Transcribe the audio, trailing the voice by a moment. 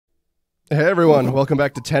Hey everyone, welcome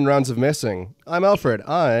back to 10 Rounds of Missing. I'm Alfred,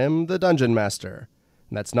 I'm the Dungeon Master.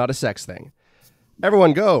 And that's not a sex thing.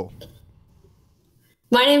 Everyone go!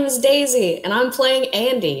 My name is Daisy, and I'm playing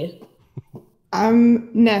Andy. I'm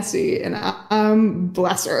Nessie, and I'm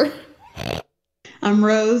Blesser. I'm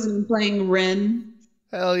Rose, and I'm playing Ren.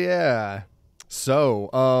 Hell yeah. So,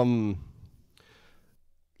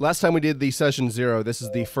 last time we did the Session 0, this is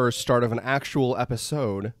the first start of an actual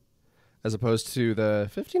episode, as opposed to the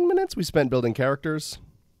 15 minutes we spent building characters.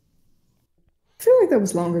 I feel like that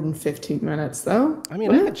was longer than 15 minutes, though. I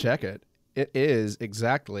mean, I could check it. It is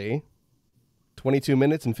exactly 22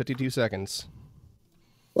 minutes and 52 seconds.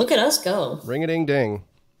 Look at us go. Ring-a-ding-ding.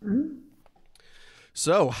 Mm-hmm.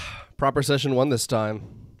 So, proper Session 1 this time.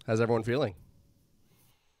 How's everyone feeling?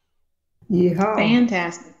 Yeah.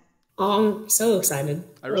 Fantastic. I'm so excited.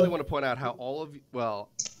 I really want to point out how all of you, well,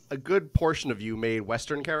 a good portion of you made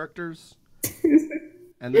Western characters.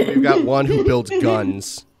 And then we've got one who builds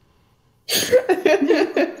guns.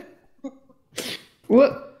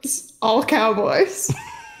 Whoops. All cowboys.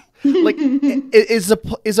 Like, is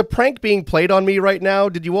a prank being played on me right now?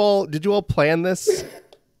 Did you all plan this?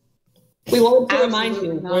 We wanted to remind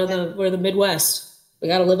you, we're the Midwest. We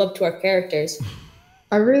got to live up to our characters.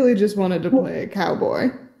 I really just wanted to play a cowboy.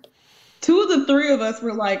 Two of the three of us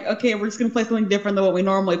were like, okay, we're just going to play something different than what we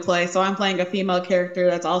normally play. So I'm playing a female character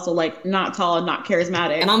that's also like not tall and not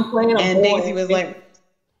charismatic. And I'm playing a boy. And Daisy was like,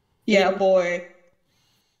 yeah, boy.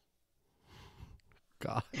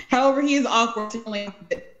 God. However, he is awkward.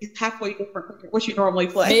 He's halfway different from what you normally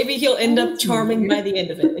play. Maybe he'll end up charming by the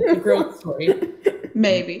end of it. It's a growth story.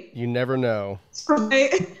 Maybe. You never know.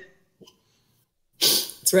 Right.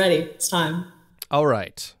 It's ready. It's time. All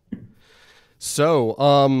right.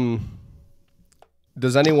 So,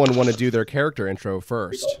 does anyone want to do their character intro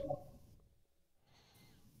first?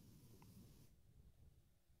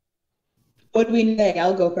 What do we say?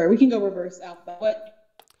 I'll go first. We can go reverse alphabet. What?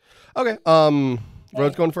 Okay.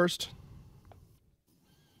 Rose going first?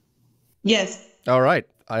 Yes. All right.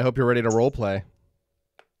 I hope you're ready to role play.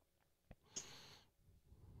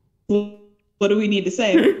 What do we need to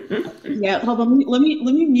say? Yeah, hold on. Let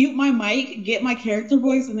me mute my mic, get my character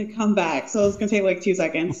voice, and then come back. So it's gonna take like 2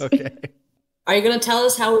 seconds. Okay. Are you gonna tell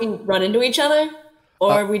us how we run into each other,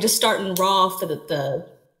 or are we just starting raw for the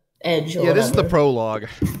edge? Or yeah, this is the whatever? prologue.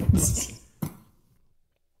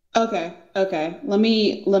 Okay. Let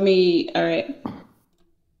me. All right.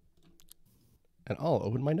 And I'll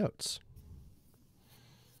open my notes.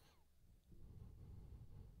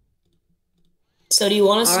 So do you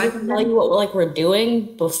want us to tell you what we're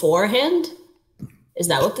doing beforehand? Is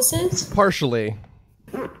that what this is? Partially.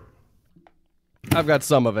 I've got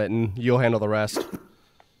some of it, and you'll handle the rest.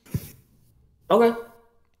 Okay.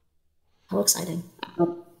 How exciting.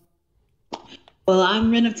 Well,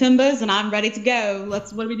 I'm Ren of Timbers, and I'm ready to go.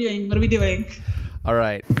 What are we doing? All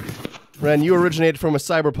right. Ren, you originated from a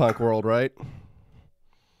cyberpunk world, right?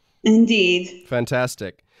 Indeed.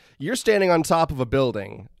 Fantastic. You're standing on top of a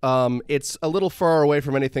building. It's a little far away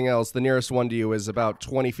from anything else. The nearest one to you is about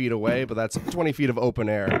 20 feet away, but that's 20 feet of open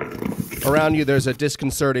air. Around you, there's a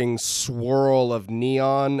disconcerting swirl of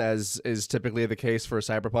neon, as is typically the case for a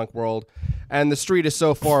cyberpunk world. And the street is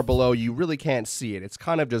so far below, you really can't see it. It's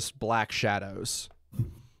kind of just black shadows.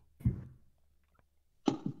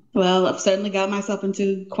 Well, I've certainly got myself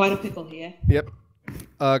into quite a pickle here. Yep.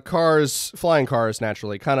 Flying cars,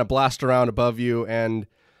 naturally, kind of blast around above you, and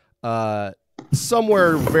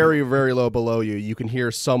somewhere very, very low below you, you can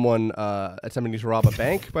hear someone attempting to rob a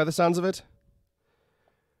bank by the sounds of it.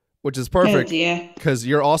 Which is perfect, because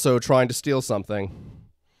you're also trying to steal something.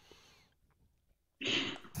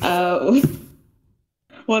 Oh.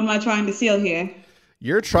 What am I trying to steal here?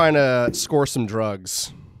 You're trying to score some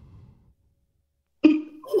drugs.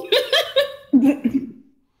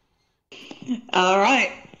 All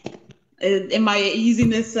right. Am I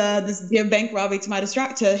using this bank robbery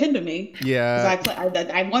to hinder me? Yeah.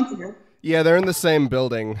 I want to. Yeah, they're in the same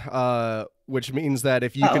building, which means that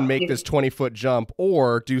if you can make this 20-foot jump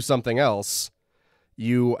or do something else,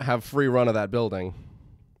 you have free run of that building.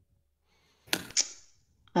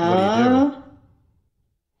 What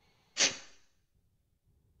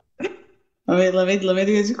do you do? Let me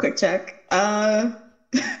do this a quick check. I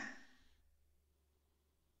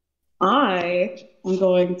am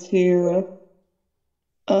going to.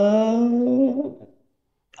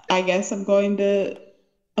 I guess I'm going to.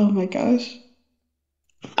 Oh my gosh.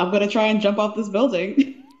 I'm going to try and jump off this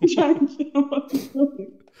building. Okay.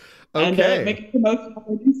 And make a commotion while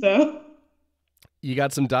I do so. You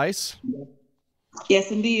got some dice?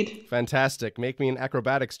 Yes, indeed. Fantastic. Make me an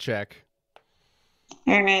acrobatics check.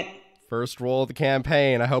 All right. First roll of the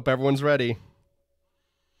campaign. I hope everyone's ready.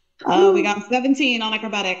 We got 17 on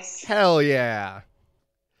acrobatics. Hell yeah.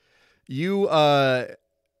 You,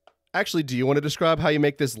 actually, do you want to describe how you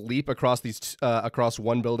make this leap across across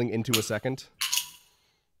one building into a second?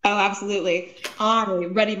 Oh, absolutely. I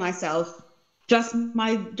ready myself. Just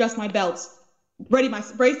my belts.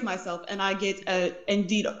 Brace myself, and I get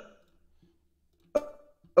indeed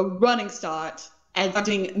a running start and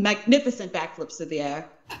doing magnificent backflips through the air,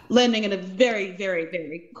 landing in a very, very,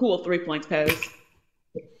 very cool 3-point pose.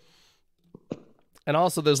 And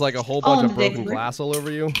also, there's like a whole bunch of broken glass all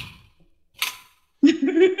over you.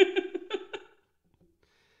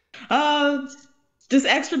 Just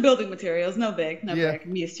extra building materials. No big. Big.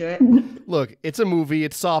 I'm used to it. Look, it's a movie.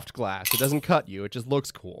 It's soft glass. It doesn't cut you. It just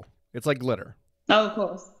looks cool. It's like glitter. Oh, of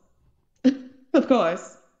course. Of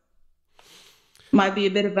course. Might be a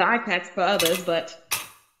bit of an eye patch for others, but...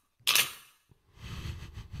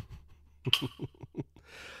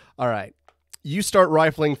 All right. You start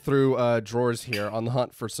rifling through drawers here on the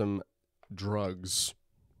hunt for some drugs.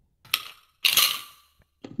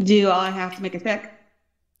 Do I have to make a check?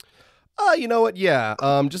 You know what? Yeah.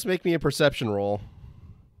 Just make me a perception roll.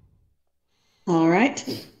 All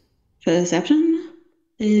right. Perception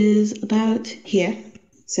is about here.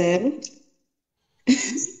 So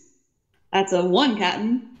that's a 1,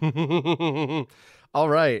 Captain. All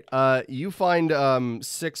right. You find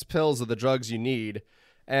 6 pills of the drugs you need,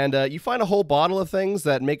 and you find a whole bottle of things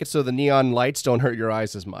that make it so the neon lights don't hurt your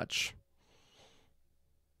eyes as much.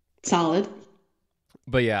 Solid.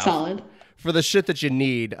 But yeah. Solid. For the shit that you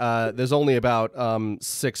need, there's only about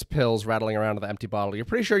 6 pills rattling around in the empty bottle. You're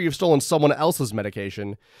pretty sure you've stolen someone else's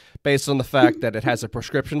medication based on the fact that it has a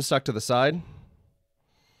prescription stuck to the side.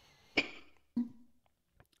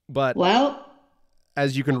 But well,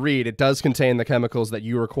 as you can read, it does contain the chemicals that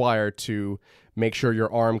you require to make sure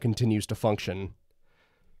your arm continues to function.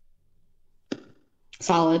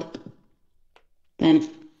 Solid. Then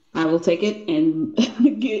I will take it and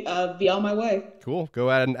be on my way. Cool. Go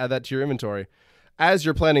ahead and add that to your inventory. As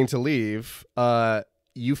you're planning to leave,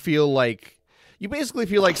 you basically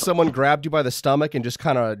feel like someone grabbed you by the stomach and just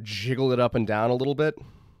kind of jiggled it up and down a little bit.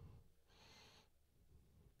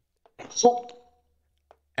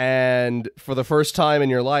 And for the first time in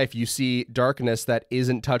your life, you see darkness that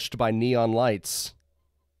isn't touched by neon lights.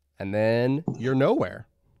 And then you're nowhere.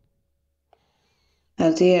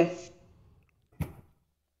 Oh, dear.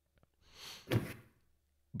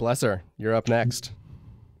 Blesser, you're up next.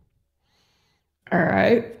 All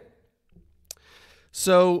right.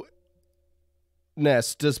 So,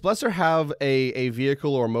 Ness, does Blesser have a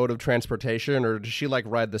vehicle or mode of transportation, or does she, like,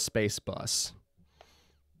 ride the space bus?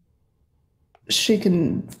 She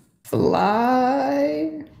can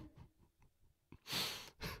fly.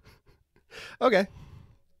 Okay.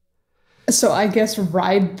 So I guess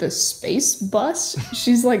ride the space bus?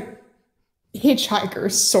 She's like hitchhiker,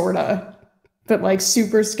 sorta. But like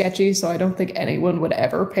super sketchy, so I don't think anyone would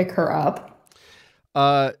ever pick her up.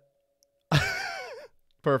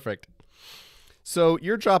 Perfect. So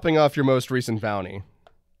you're dropping off your most recent bounty.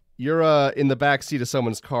 You're in the back seat of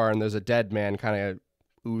someone's car, and there's a dead man kind of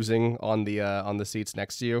oozing on the seats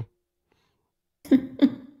next to you.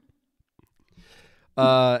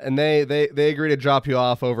 And they agree to drop you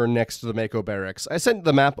off over next to the Mako barracks. I sent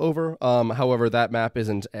the map over. However, that map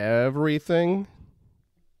isn't everything.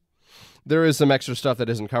 There is some extra stuff that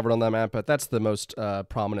isn't covered on that map, but that's the most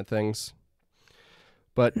prominent things.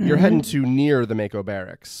 But you're heading to near the Mako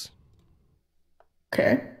barracks.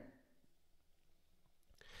 Okay.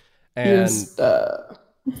 And Just,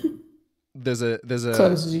 there's a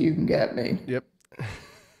close as you can get me. Yep.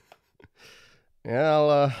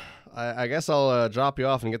 Yeah, I guess I'll drop you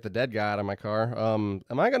off and get the dead guy out of my car. Am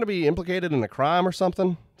I going to be implicated in a crime or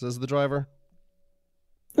something? Says the driver.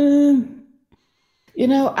 You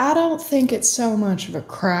know, I don't think it's so much of a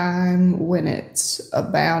crime when it's a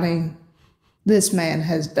bounty. This man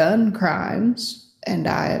has done crimes, and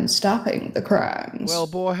I am stopping the crimes. Well,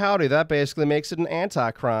 boy, howdy, that basically makes it an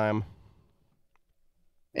anti-crime.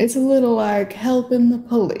 It's a little like helping the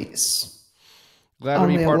police. Glad to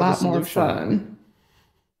Only be part a of lot the more solution.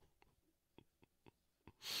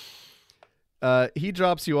 fun. He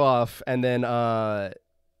drops you off, and then,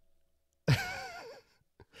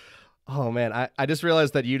 oh, man, I just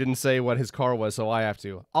realized that you didn't say what his car was, so I have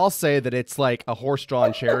to. I'll say that it's like a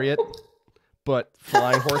horse-drawn chariot, but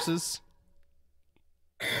flying horses.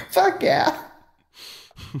 Fuck yeah.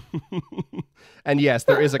 And yes,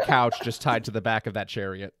 there is a couch just tied to the back of that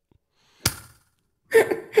chariot.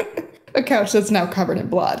 A couch that's now covered in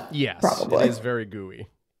blood. Yes, probably. it is very gooey.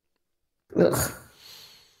 Ugh.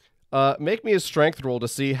 Make me a strength roll to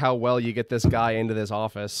see how well you get this guy into this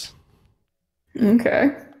office.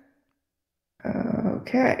 Okay.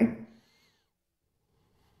 Okay.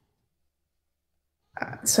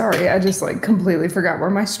 Sorry, I just like completely forgot where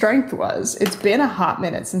my strength was. It's been a hot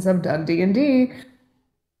minute since I've done D&D.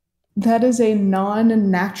 That is a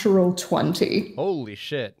non-natural 20. Holy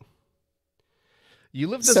shit. You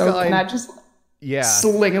lift this So guy can I just yeah.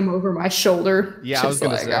 sling him over my shoulder? Yeah, I was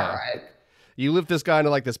gonna say. All right. You lift this guy into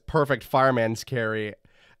like this perfect fireman's carry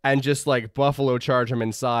and just like buffalo charge him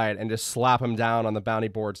inside and just slap him down on the bounty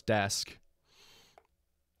board's desk.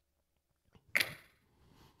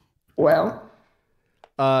 Well,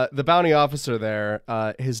 the bounty officer there,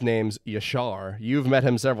 his name's Yashar. You've met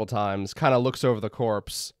him several times. Kind of looks over the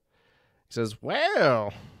corpse. He says,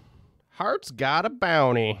 "Well, Hart's got a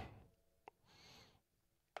bounty."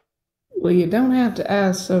 well, you don't have to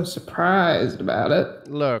ask so surprised about it.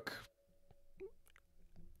 Look,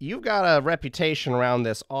 you've got a reputation around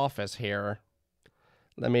this office here.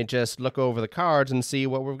 Let me just look over the cards and see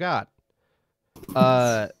what we've got.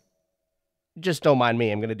 Just don't mind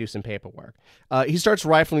me. I'm going to do some paperwork. He starts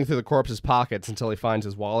rifling through the corpse's pockets until he finds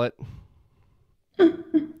his wallet.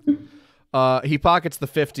 He pockets the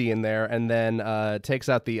 50 in there and then takes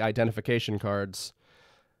out the identification cards.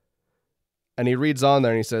 And he reads on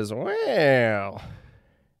there and he says, "Well,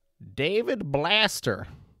 David Blaster,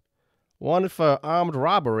 wanted for armed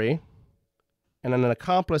robbery and an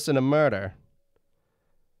accomplice in a murder."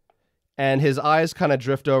 And his eyes kind of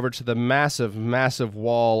drift over to the massive, massive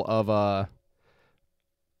wall of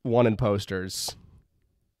wanted posters.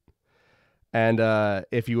 And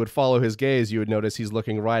if you would follow his gaze, you would notice he's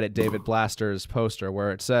looking right at David Blaster's poster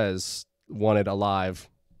where it says, "Wanted alive."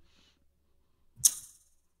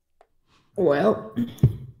 Well,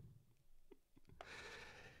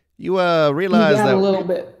 You realize got that... a little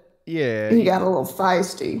bit. Yeah. You got a little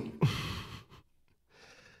feisty.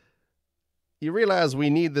 You realize we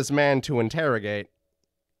need this man to interrogate.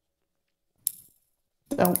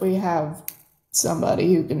 Don't we have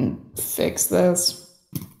somebody who can fix this?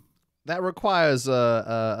 That requires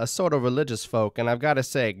a sort of religious folk, and I've got to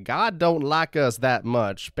say, God don't like us that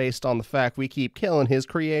much based on the fact we keep killing his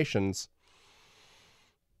creations.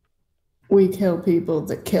 We kill people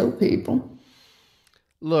that kill people.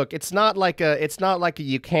 Look, it's not like a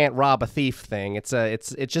you can't rob a thief thing. It's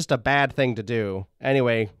just a bad thing to do.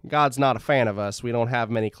 Anyway, God's not a fan of us. We don't have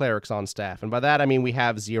many clerics on staff, and by that I mean we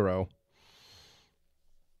have 0.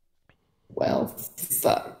 Well,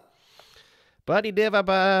 fuck. But he did have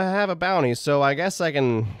a bounty, so I guess I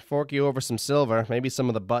can fork you over some silver, maybe some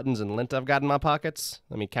of the buttons and lint I've got in my pockets.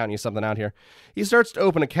 Let me count you something out here. He starts to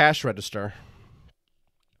open a cash register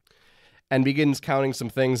and begins counting some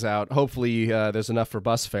things out. Hopefully there's enough for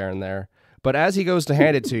bus fare in there. But as he goes to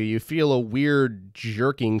hand it to you, you feel a weird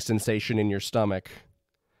jerking sensation in your stomach.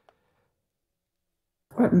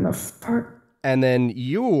 What in the fuck? And then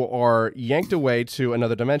you are yanked away to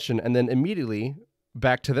another dimension and then immediately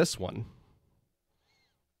back to this one.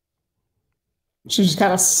 She just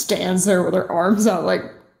kind of stands there with her arms out like...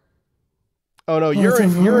 Oh no, you're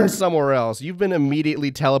in somewhere else. You've been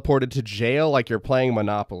immediately teleported to jail like you're playing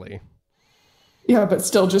Monopoly. Yeah, but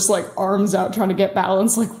still just like arms out trying to get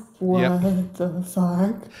balance. Like, what Yep. the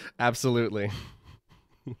fuck? Absolutely.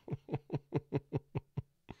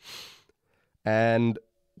 And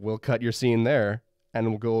we'll cut your scene there, and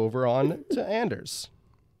we'll go over on to Anders.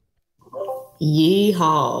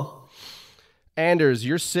 Yeehaw. Anders,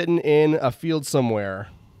 you're sitting in a field somewhere.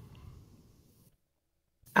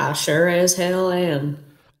 I sure as hell am.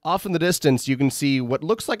 Off in the distance, you can see what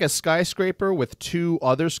looks like a skyscraper with 2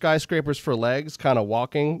 other skyscrapers for legs, kind of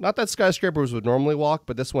walking. Not that skyscrapers would normally walk,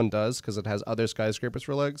 but this one does, because it has other skyscrapers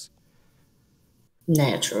for legs.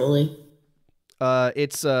 Naturally.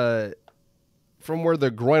 It's from where the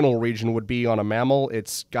groinal region would be on a mammal.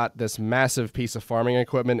 It's got this massive piece of farming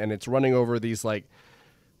equipment, and it's running over these like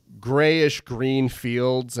grayish green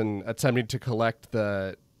fields and attempting to collect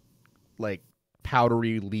the like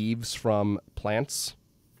powdery leaves from plants.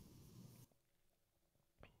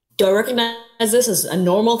 Do I recognize this as a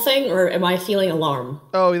normal thing, or am I feeling alarm?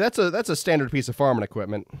 Oh, that's a standard piece of farming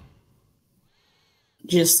equipment.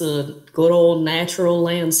 Just a good old natural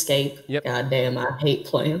landscape. Yep. Goddamn, I hate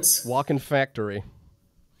plants. Walking factory.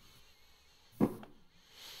 Most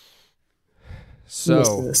of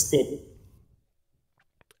So, the city.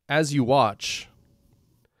 as you watch,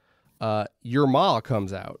 your ma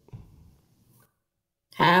comes out.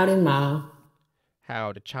 Howdy, Ma.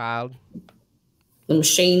 Howdy, child. The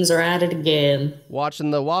machines are at it again.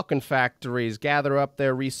 Watching the walking factories gather up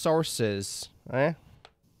their resources, eh?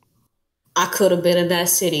 I could have been in that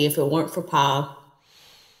city if it weren't for Pa.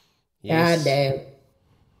 Yes. God damn.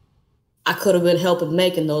 I could have been helping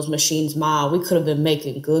making those machines, Ma. We could have been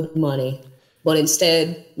making good money. But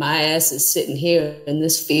instead, my ass is sitting here in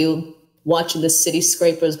this field watching the city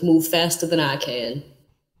scrapers move faster than I can.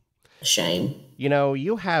 A shame. You know,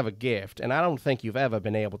 you have a gift, and I don't think you've ever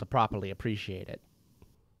been able to properly appreciate it.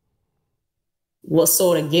 What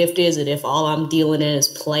sort of gift is it if all I'm dealing in is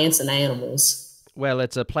plants and animals? Well,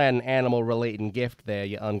 it's a plant and animal relating gift there,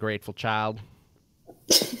 you ungrateful child.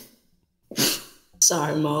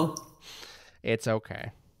 Sorry, Ma. It's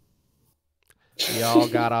okay. Y'all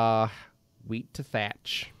got wheat to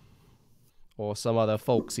thatch. Or some other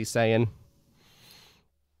folksy saying.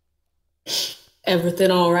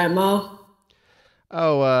 Everything all right, Ma?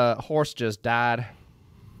 Oh, horse just died.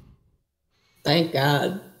 Thank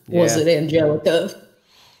God. Yeah. Was it Angelica?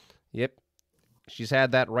 Yep. She's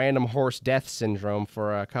had that random horse death syndrome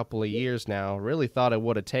for a couple of years now. Really thought it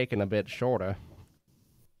would have taken a bit shorter.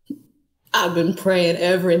 I've been praying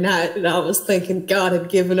every night and I was thinking God had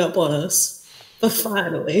given up on us. But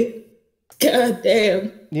finally, God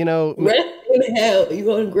damn. You know, Rest in hell,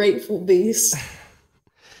 you ungrateful beast.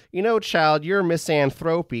 you know, child, your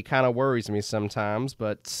misanthropy kind of worries me sometimes,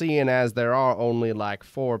 but seeing as there are only like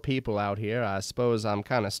 4 people out here, I suppose I'm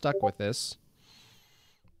kind of stuck with this.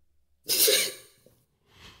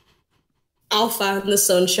 I'll find the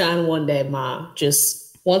sunshine one day, Ma.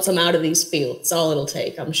 Just once I'm out of these fields, all it'll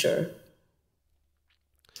take, I'm sure.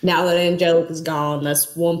 Now that Angelica's gone,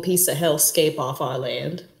 that's one piece of hellscape off our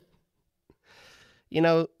land. You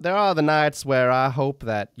know, there are the nights where I hope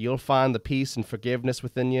that you'll find the peace and forgiveness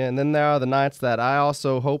within you, and then there are the nights that I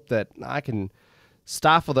also hope that I can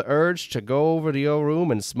stifle the urge to go over to your room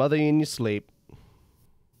and smother you in your sleep.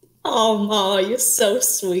 Oh, Ma, you're so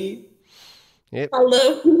sweet. Yep. I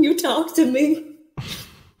love when you talk to me.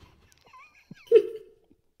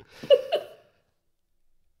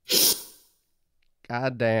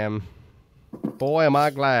 God damn. Boy, am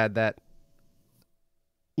I glad that...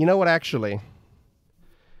 You know what, actually?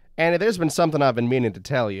 Annie, there's been something I've been meaning to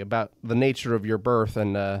tell you about the nature of your birth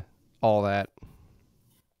and all that.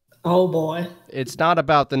 Oh, boy. It's not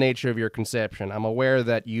about the nature of your conception. I'm aware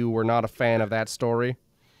that you were not a fan of that story.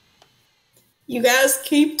 You guys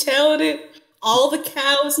keep telling it. All the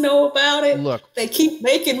cows know about it. Look. They keep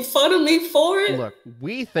making fun of me for it. Look,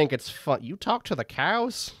 we think it's fun. You talk to the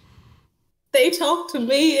cows? They talk to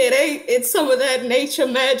me. It's some of that nature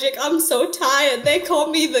magic. I'm so tired. They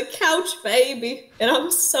call me the couch baby, and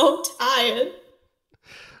I'm so tired.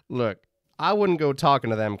 Look, I wouldn't go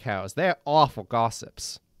talking to them cows. They're awful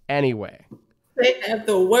gossips. Anyway. They have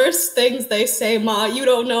the worst things they say, Ma. You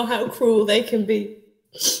don't know how cruel they can be.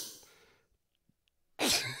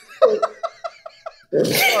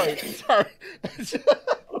 Sorry.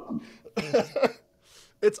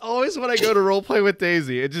 It's always when I go to roleplay with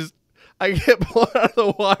Daisy, I get blown out of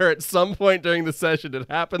the water at some point during the session. It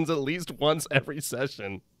happens at least once every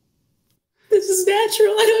session. This is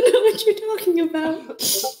natural. I don't know what you're talking about.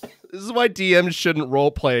 This is why DMs shouldn't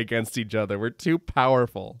roleplay against each other. We're too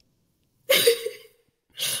powerful.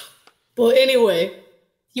 Well, anyway,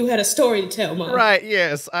 you had a story to tell, Mom. Right,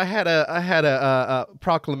 yes. I had a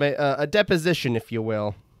deposition, if you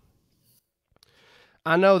will.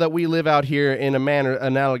 I know that we live out here in a manner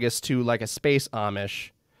analogous to like a space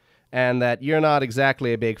Amish, and that you're not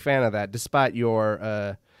exactly a big fan of that, despite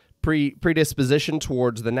your predisposition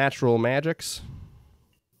towards the natural magics.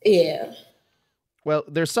 Yeah. Well,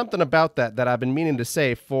 there's something about that I've been meaning to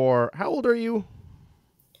say for... How old are you?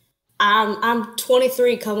 I'm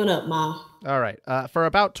 23 coming up, Ma. All right. For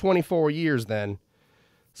about 24 years, then,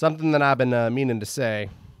 something that I've been meaning to say.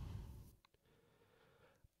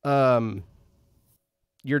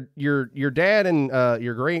 Your dad and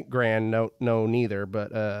your great-grand know neither,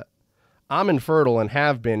 but I'm infertile and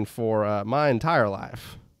have been for my entire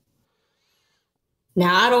life.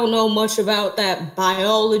 Now, I don't know much about that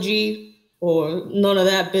biology or none of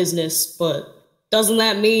that business, but doesn't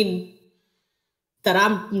that mean that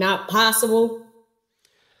I'm not possible?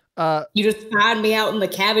 You just find me out in the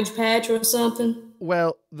cabbage patch or something?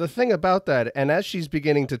 Well, the thing about that, and as she's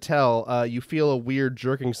beginning to tell, you feel a weird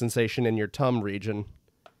jerking sensation in your tum region.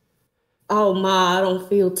 Oh, Ma, I don't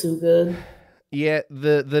feel too good. Yeah,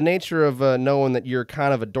 the nature of knowing that you're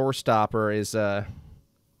kind of a doorstopper is a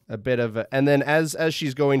bit of a... And then as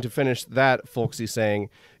she's going to finish that, folksy saying,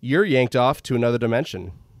 you're yanked off to another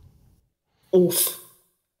dimension. Oof.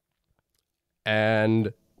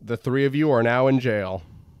 And the 3 of you are now in jail.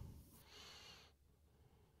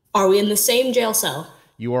 Are we in the same jail cell?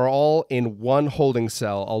 You are all in one holding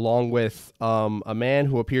cell, along with a man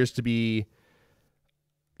who appears to be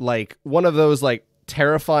like one of those like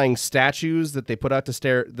terrifying statues that they put out to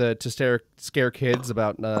scare kids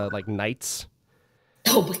about like knights.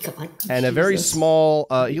 Oh my god! And a very small.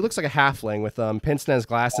 He looks like a halfling with pince-nez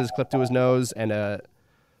glasses clipped to his nose, and a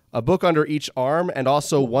book under each arm, and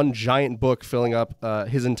also one giant book filling up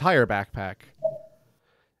his entire backpack.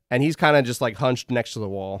 And he's kind of just like hunched next to the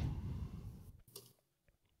wall.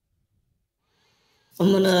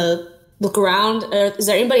 I'm gonna look around. Is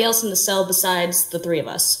there anybody else in the cell besides the three of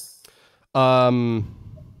us?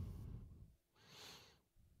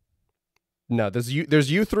 No, there's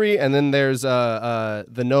you three, and then there's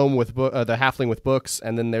the gnome with the halfling with books,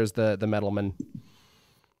 and then there's the metalman.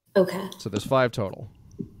 Okay. So there's 5 total.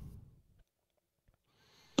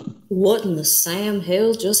 What in the Sam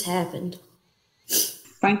Hill just happened?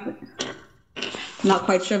 Frankly, not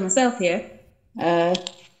quite sure myself here.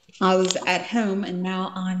 I was at home and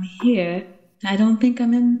now I'm here. I don't think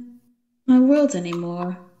I'm in my world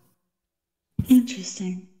anymore.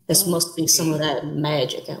 Interesting. This must be some of that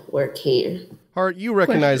magic at work here. Hart, you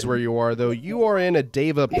recognize where you are, though. You are in a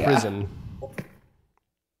Deva prison.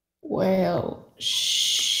 Well,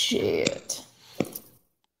 shit.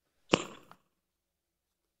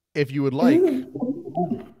 If you would like,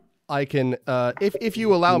 I can, if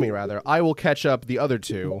you allow me, rather, I will catch up the other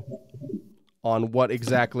two on what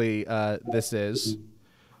exactly this is.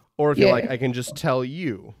 Or if you like, I can just tell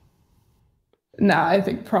you. Nah, I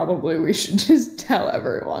think probably we should just tell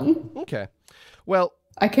everyone. Okay. Well,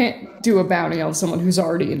 I can't do a bounty on someone who's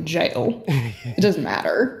already in jail. It doesn't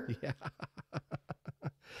matter. Yeah.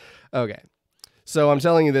 Okay. So I'm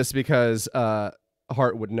telling you this because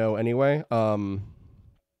Hart would know anyway.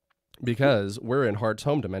 Because we're in Hart's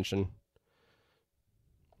home dimension.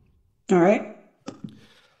 All right.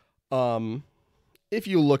 If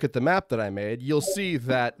you look at the map that I made, you'll see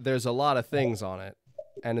that there's a lot of things on it.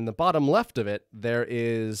 And in the bottom left of it, there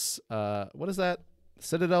is, what is that?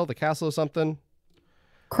 Citadel, the castle or something?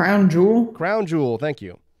 Crown Jewel? Crown Jewel, thank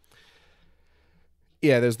you.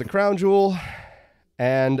 Yeah, there's the Crown Jewel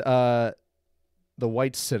and the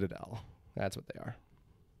White Citadel. That's what they are.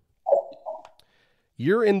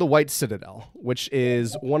 You're in the White Citadel, which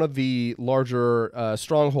is one of the larger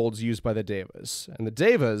strongholds used by the Devas. And the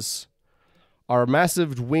Devas are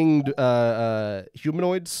massive winged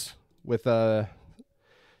humanoids with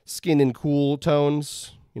skin in cool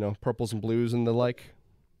tones, you know, purples and blues and the like.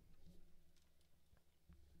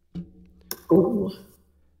 Ooh.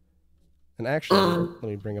 And actually, let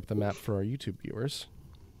me bring up the map for our YouTube viewers.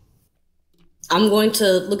 I'm going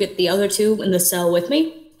to look at the other two in the cell with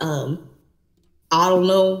me. I don't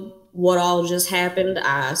know what all just happened.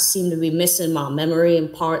 I seem to be missing my memory in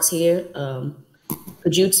parts here.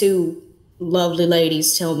 Could you two lovely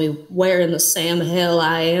ladies tell me where in the Sam Hell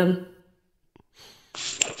I am?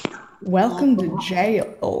 Welcome to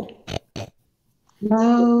jail.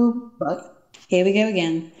 No, but here we go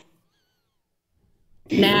again.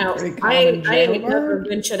 Now, I ain't never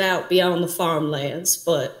ventured out beyond the farmlands,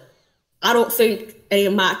 but I don't think any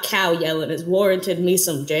of my cow yelling has warranted me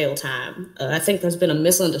some jail time. I think there's been a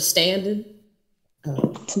misunderstanding.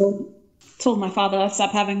 Told my father I'd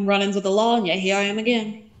stop having run-ins with the law, and yet here I am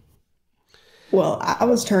again. Well, I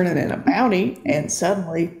was turning in a bounty, and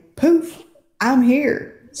suddenly, poof, I'm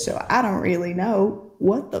here. So I don't really know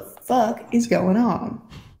what the fuck is going on.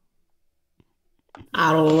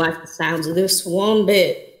 I don't like the sounds of this one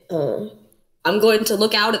bit. I'm going to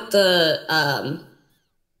look out at the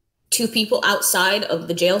two people outside of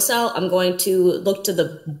the jail cell. I'm going to look to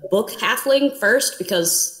the book halfling first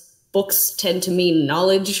because books tend to mean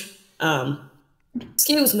knowledge.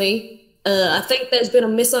 Excuse me. I think there's been a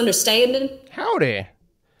misunderstanding. Howdy.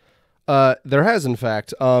 There has, in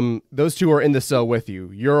fact. Those two are in the cell with you.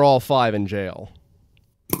 You're all 5 in jail.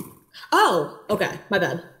 Oh, okay. My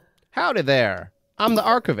bad. Howdy there. I'm the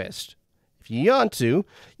archivist. If you want to,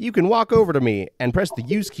 you can walk over to me and press the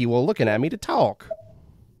use key while looking at me to talk.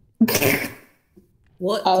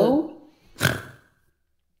 What? Oh?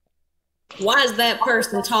 Why is that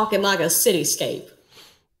person talking like a cityscape?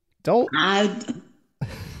 Don't.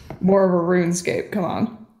 More of a RuneScape, come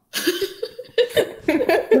on.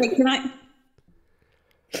 Wait,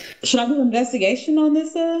 should I do an investigation on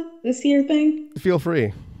this here thing? Feel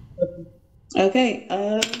free. Okay.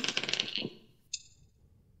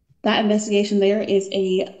 That investigation there is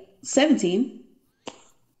a 17.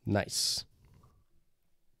 Nice.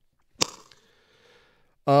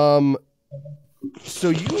 So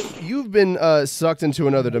you've been sucked into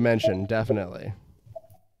another dimension, definitely.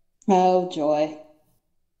 Oh joy.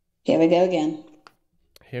 Here we go again.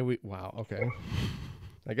 Wow, okay.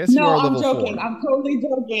 I guess you are level 4. No, I'm joking. I'm totally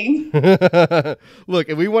joking. Look,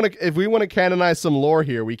 if we want to canonize some lore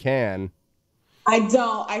here, we can. I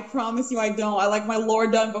don't. I promise you I don't. I like my lore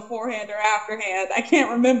done beforehand or afterhand. I can't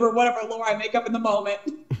remember whatever lore I make up in the moment.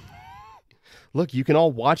 Look, you can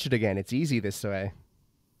all watch it again. It's easy this way.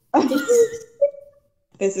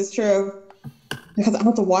 This is true. Because I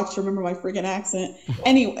have to watch to remember my freaking accent.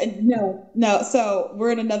 Anyway, no. So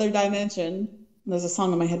we're in another dimension. There's a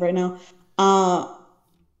song in my head right now.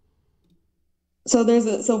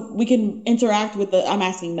 So we can interact with I'm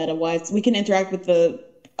asking meta wise, we can interact with the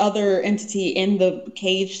other entity in the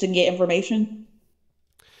cage to get information.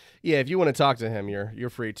 Yeah, if you want to talk to him, you're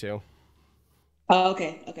free to. Oh,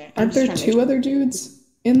 okay. Aren't there two other dudes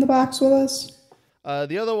in the box with us?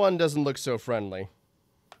 The other one doesn't look so friendly.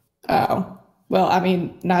 Oh. Well, I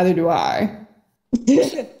mean, neither do I.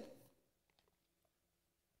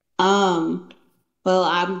 Well,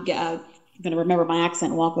 I'm gonna remember my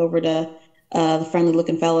accent and walk over to the friendly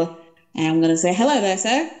looking fella, and I'm gonna say, "Hello there,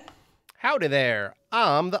 sir." Howdy there.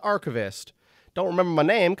 I'm the archivist. Don't remember my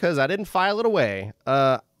name because I didn't file it away.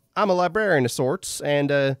 I'm a librarian of sorts,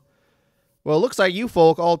 and well, looks like you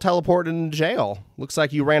folk all teleported into jail. Looks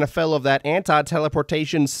like you ran afoul of that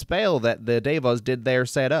anti-teleportation spell that the Devas did there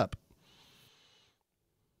set up.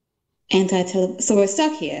 So we're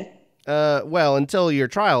stuck here. Well, until your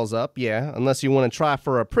trial's up, yeah. Unless you want to try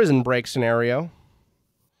for a prison break scenario.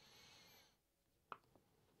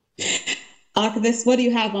 Archivist, what do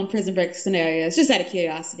you have on prison break scenarios? Just out of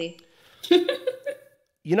curiosity.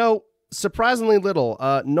 You know, surprisingly little.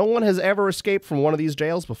 No one has ever escaped from one of these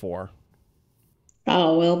jails before.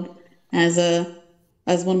 Oh, well, as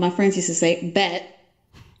one of my friends used to say, bet.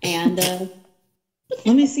 And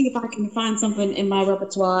let me see if I can find something in my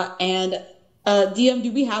repertoire. And DM,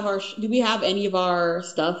 do we have any of our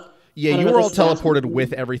stuff? Yeah, you were all teleported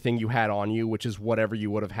with everything you had on you, which is whatever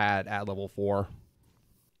you would have had at level 4.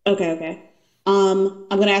 Okay. I'm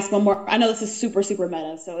gonna ask one more. I know this is super, super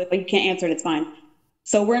meta, so if you can't answer it, it's fine.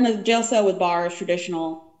 So we're in a jail cell with bars,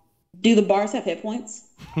 traditional. Do the bars have hit points?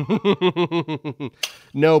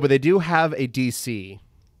 No, but they do have a DC.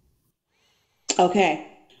 Okay.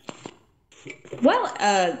 Well,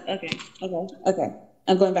 okay.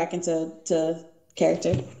 I'm going back into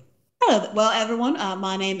character. Hello, well, everyone.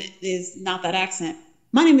 My name is not that accent.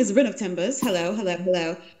 My name is Rin of Timbers. Hello.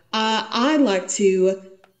 I like to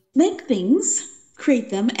make things, create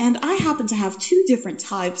them, and I happen to have 2 different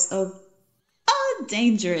types of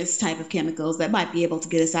dangerous type of chemicals that might be able to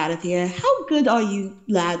get us out of here. How good are you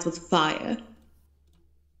lads with fire?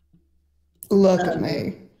 Look at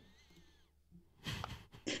me.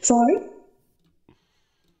 Sorry?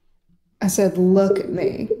 I said, look at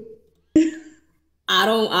me. I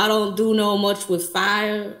don't do no much with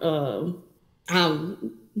fire.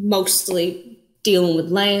 I'm mostly dealing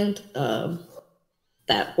with land.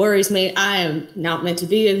 That worries me. I am not meant to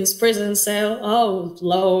be in this prison cell. Oh,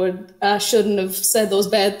 Lord. I shouldn't have said those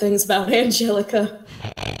bad things about Angelica.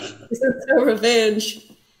 This is her revenge.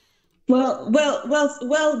 Well,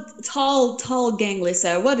 tall, gangly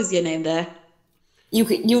sir. What is your name there?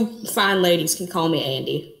 You fine ladies can call me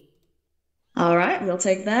Andy. All right, we'll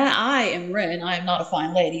take that. I am Rin. I am not a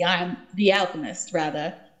fine lady. I am the alchemist,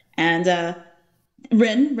 rather. And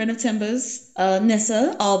Rin of Timbers,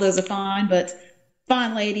 Nissa, all those are fine, but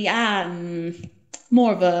fine lady, I'm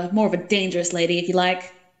more of a dangerous lady, if you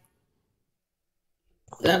like.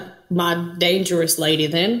 My dangerous lady,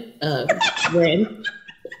 then, Rin.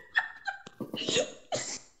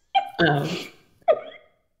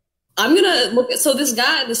 I'm gonna look at this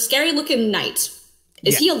guy, the scary looking knight.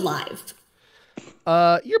 Is he alive?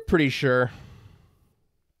 You're pretty sure.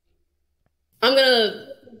 I'm gonna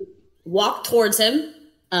walk towards him.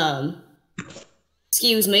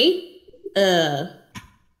 Excuse me.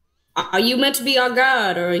 Are you meant to be our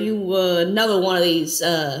guard, or are you another one of these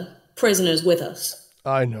prisoners with us?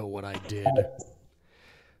 I know what I did.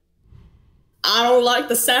 I don't like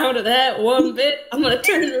the sound of that one bit. I'm gonna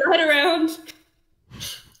turn it right around.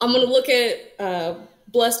 I'm gonna look at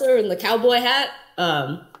Blesser in the cowboy hat.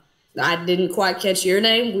 I didn't quite catch your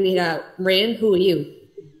name. We got Rin. Who are you?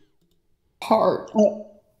 Heart.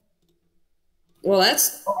 Well,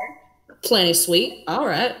 that's plenty sweet. All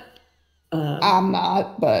right. I'm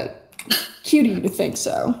not, but cute of you to think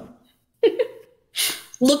so.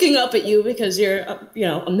 Looking up at you because you're,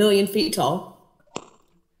 a million feet tall.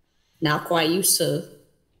 Not quite used to.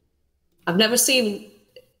 I've never seen.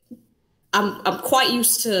 I'm quite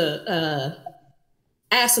used to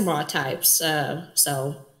ASMR types.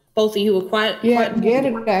 So both of you are quite. Get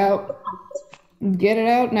it out. Get it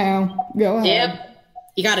out now. Go ahead. Yep.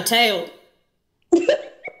 You got a tail.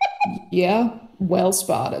 Yeah. Well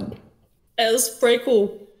spotted. That's pretty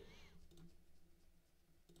cool.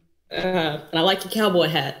 And I like your cowboy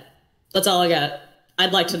hat. That's all I got.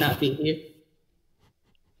 I'd like to not be here.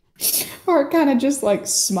 Art kind of just like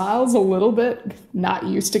smiles a little bit, not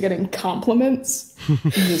used to getting compliments.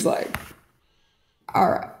 He's like,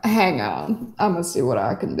 all right, hang on. I'm gonna see what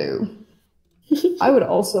I can do. I would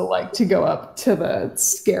also like to go up to the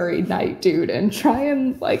scary night dude and try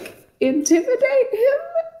and like intimidate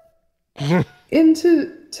him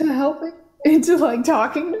into helping, into like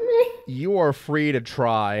talking to me. You are free to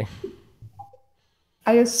try.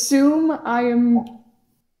 I assume I am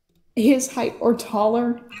his height or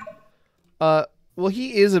taller. Well,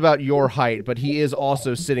 he is about your height, but he is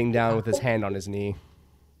also sitting down with his hand on his knee.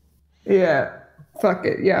 Yeah, fuck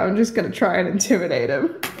it. Yeah, I'm just gonna try and intimidate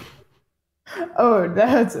him. Oh,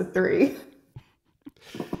 that's a 3.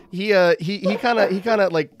 He kind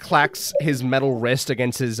of like clacks his metal wrist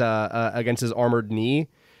against his armored knee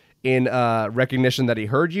in recognition that he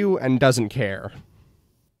heard you and doesn't care.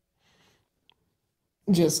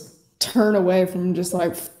 Just turn away from just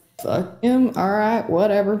like, fuck him. All right,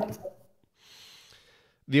 whatever.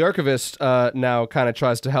 The archivist now kind of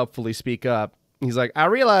tries to helpfully speak up. He's like, I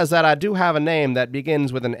realize that I do have a name that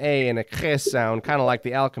begins with an A and a K sound, kind of like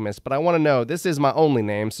the alchemist, but I want to know, this is my only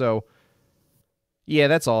name, so yeah,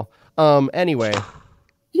 that's all. Anyway.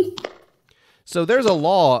 So there's a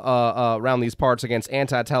law around these parts against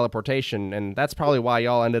anti-teleportation, and that's probably why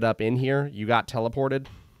y'all ended up in here. You got teleported.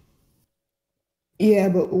 Yeah,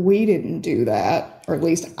 but we didn't do that. Or at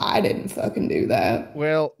least I didn't fucking do that.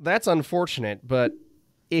 Well, that's unfortunate, but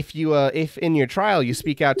if in your trial you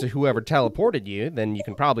speak out to whoever teleported you, then you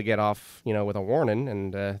can probably get off, with a warning,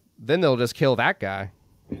 and then they'll just kill that guy.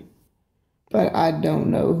 But I don't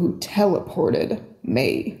know who teleported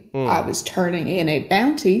me. I was turning in a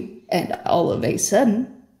bounty, and all of a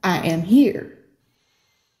sudden, I am here.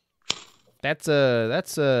 That's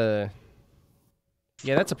a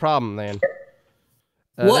problem, man.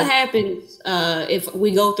 What happens if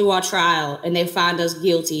we go through our trial and they find us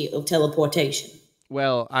guilty of teleportation?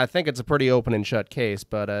 Well, I think it's a pretty open and shut case,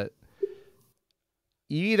 but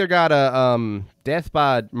you either got a death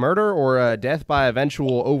by murder or a death by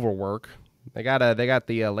eventual overwork. They got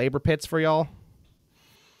the labor pits for y'all.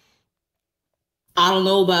 I don't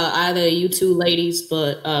know about either of you two ladies,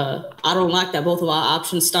 but I don't like that both of our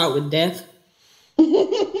options start with death.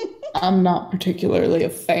 I'm not particularly a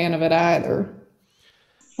fan of it either.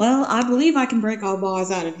 Well, I believe I can break all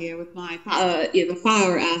bars out of here with my the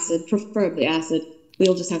fire acid, preferably acid.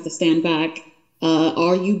 We'll just have to stand back.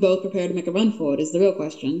 Are you both prepared to make a run for it, is the real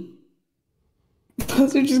question.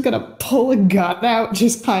 Those are just gonna pull a gun out,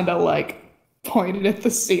 just kind of like pointed at the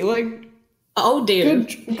ceiling. Oh dear.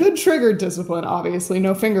 Good trigger discipline, obviously.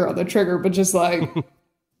 No finger on the trigger, but just like,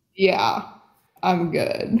 yeah, I'm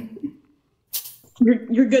good.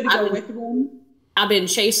 You're good to go with them? I've been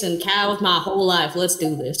chasing cows my whole life. Let's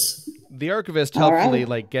do this. The archivist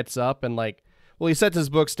helpfully gets up and he sets his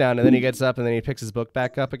books down and then he gets up and then he picks his book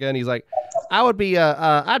back up again. He's like, I'd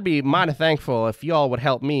be mighty thankful if y'all would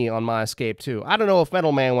help me on my escape too. I don't know if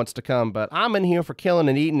Metal Man wants to come, but I'm in here for killing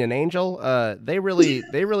and eating an angel. They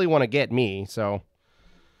really want to get me. So,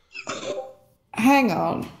 hang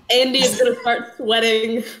on. Andy is gonna start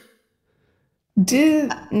sweating.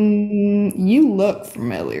 You look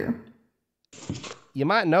familiar? You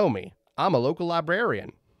might know me. I'm a local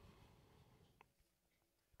librarian.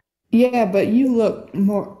 Yeah, but you look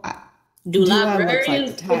more. Do I look like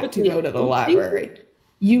librarians the type to go to the library?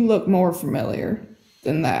 You look more familiar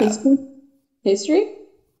than that. History?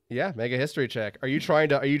 Yeah, make a history check. Are you trying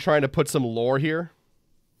to put some lore here?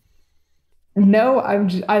 No,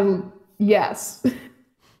 yes.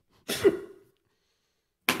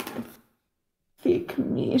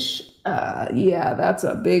 Yeah, that's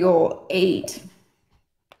a big old 8.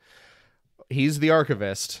 He's the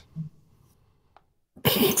archivist.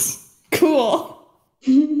 Cool.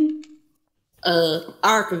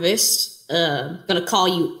 Archivist. Gonna call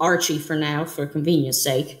you Archie for now, for convenience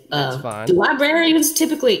sake. That's fine. Do librarians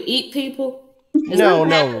typically eat people?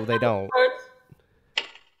 No, they don't.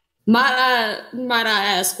 Might I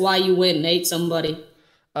ask why you went and ate somebody?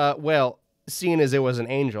 Well, seeing as it was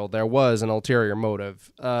an angel, there was an ulterior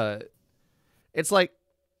motive. It's like,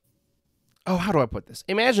 how do I put this?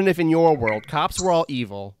 Imagine if in your world, cops were all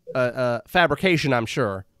evil. Fabrication, I'm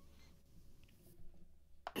sure.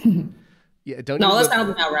 Yeah, don't. No, that sounds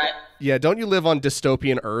about right. Yeah, don't you live on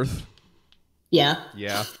dystopian Earth? Yeah.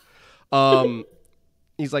 Yeah.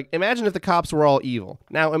 He's like, imagine if the cops were all evil.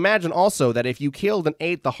 Now, imagine also that if you killed and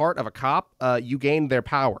ate the heart of a cop, you gained their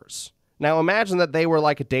powers. Now, imagine that they were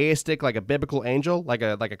like a deistic, like a biblical angel, like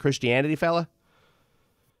a Christianity fella.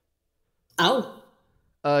 Oh.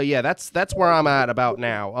 Yeah, that's where I'm at about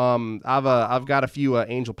now. I've got a few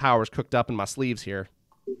angel powers cooked up in my sleeves here.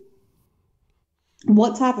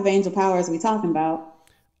 What type of angel powers are we talking about?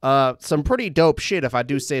 Some pretty dope shit, if I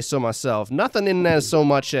do say so myself. Nothing in as so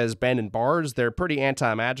much as bending bars. They're pretty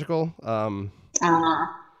anti-magical.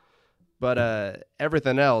 But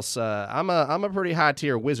everything else, I'm a pretty high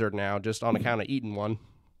tier wizard now, just on account of eating one.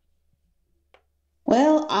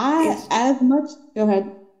 Well, go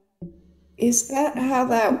ahead. Is that how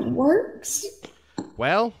that works?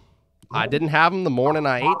 Well, I didn't have him the morning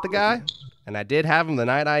I ate the guy, and I did have him the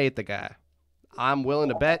night I ate the guy. I'm willing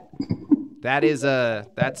to bet that's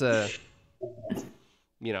a,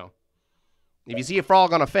 you know, if you see a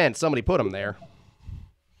frog on a fence, somebody put him there.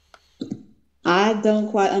 I don't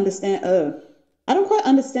quite understand. I don't quite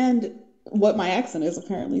understand what my accent is,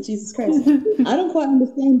 apparently. Jesus Christ. I don't quite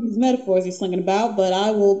understand these metaphors you're slinging about, but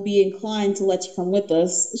I will be inclined to let you come with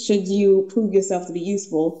us should you prove yourself to be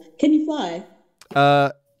useful. Can you fly?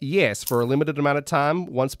 Yes, for a limited amount of time,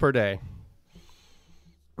 once per day.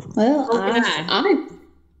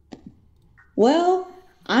 Well,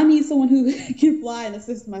 I need someone who can fly and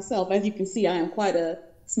assist myself. As you can see, I am quite a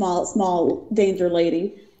small danger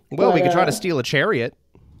lady. Well, we could try to steal a chariot.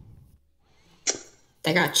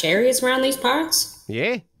 They got chariots around these parts?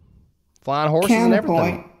 Yeah. Flying horses and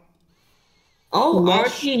everything. Oh,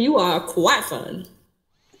 Archie, you are quite fun.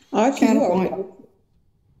 Archie,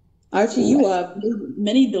 you have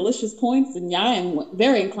many delicious points, and I am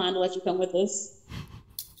very inclined to let you come with us.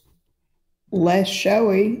 Less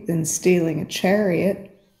showy than stealing a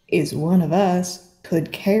chariot is one of us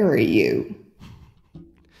could carry you.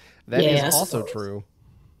 That is also true.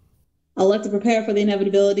 I like to prepare for the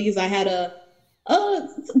inevitabilities. I had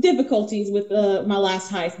difficulties with my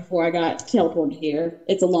last heist before I got teleported here.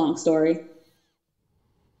 It's a long story.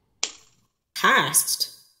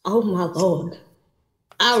 Heist? Oh my lord!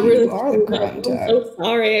 I'm so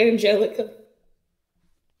sorry, Angelica.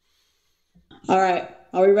 All right,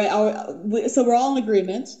 are we ready? So we're all in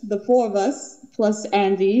agreement. The four of us plus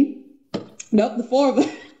Andy. Nope, the four of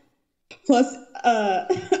us plus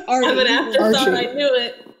Archie. I have an afterthought. I knew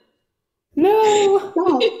it. No.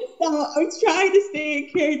 Stop. I'm trying to stay in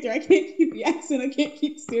character. I can't keep the accent. I can't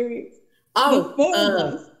keep serious.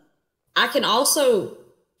 Oh, I can also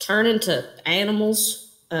turn into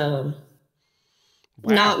animals. Wow.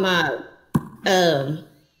 Not my. I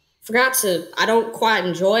don't quite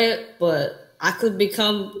enjoy it, but I could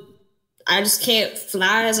become. I just can't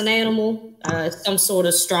fly as an animal. It's some sort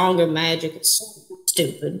of stronger magic. It's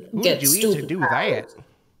stupid. Who did you eat to do that?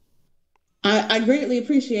 I greatly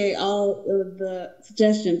appreciate all of the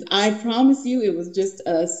suggestions. I promise you it was just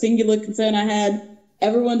a singular concern I had.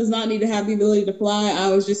 Everyone does not need to have the ability to fly. I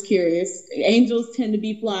was just curious. Angels tend to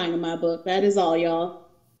be flying in my book. That is all, y'all.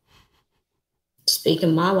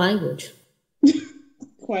 Speaking my language.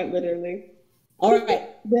 Quite literally. All right,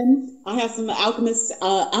 then I have some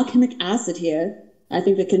alchemic acid here. I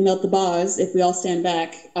think that can melt the bars if we all stand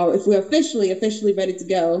back, or if we're officially ready to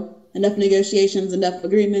go. Enough negotiations, enough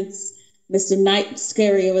agreements. Mr. Knight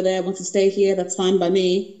Scary over there wants to stay here. That's fine by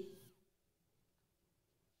me.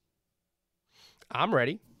 I'm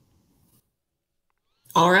ready.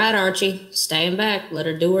 All right, Archie. Staying back. Let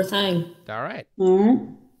her do her thing. All right.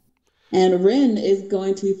 And Rin is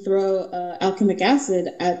going to throw alchemic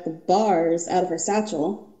acid at the bars out of her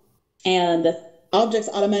satchel. And objects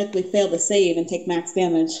automatically fail to save and take max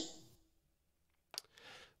damage.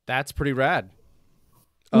 That's pretty rad.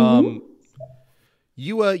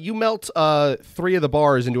 You melt 3 of the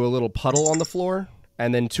bars into a little puddle on the floor,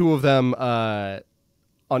 and then 2 of them on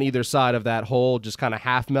either side of that hole just kind of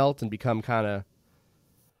half melt and become kind of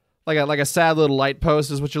like a sad little light post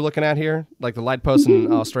is what you're looking at here. Like the light posts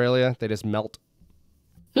in Australia, they just melt.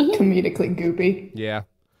 Comedically goopy. Yeah.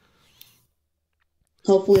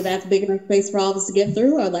 Hopefully that's big enough space for all of us to get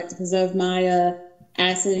through. I'd like to preserve my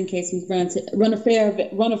acid in case we run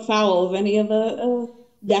afoul of any of the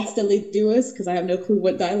dastardly doers, because I have no clue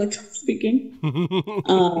what dialect I'm speaking.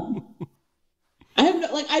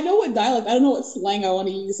 I know what dialect. I don't know what slang I want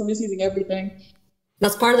to use. So I'm just using everything.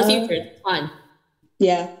 That's part of the future. It's fine.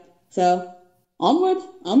 Yeah. So onward.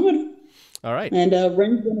 All right. And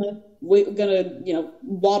Ren's gonna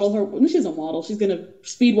waddle her. No, she doesn't waddle. She's gonna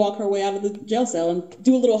speed walk her way out of the jail cell and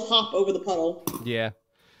do a little hop over the puddle. Yeah.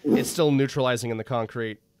 It's still neutralizing in the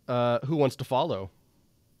concrete. Who wants to follow?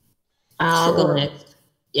 I'll go next.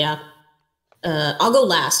 Yeah. I'll go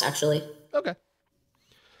last, actually. Okay.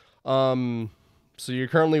 So you're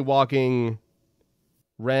currently walking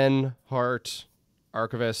Ren, Hart,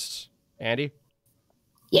 Archivist, Andy?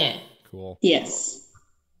 Yeah. Cool. Yes.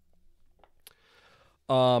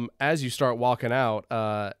 As you start walking out,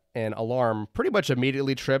 an alarm pretty much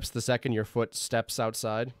immediately trips the second your foot steps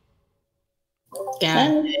outside.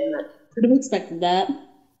 God, Could have expected that.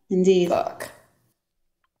 Indeed. Fuck.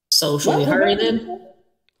 so should we hurry then?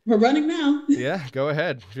 We're running now. Yeah, go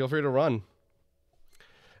ahead. Feel free to run.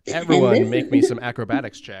 Everyone, make me some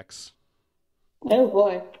acrobatics checks. Oh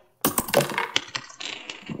boy.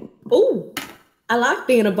 Ooh, I like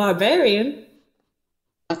being a barbarian.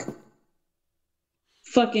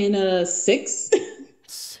 Fucking 6.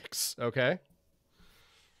 6. Okay.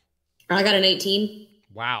 I got an 18.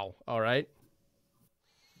 Wow. All right.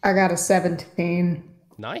 I got a 17.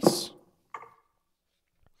 Nice.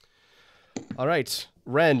 All right.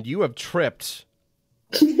 Ren, you have tripped.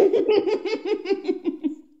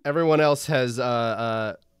 Everyone else has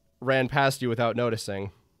ran past you without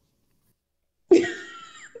noticing.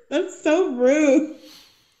 That's so rude.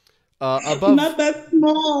 Above, Not that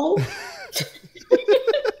small.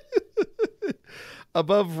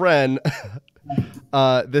 above Ren,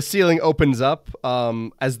 the ceiling opens up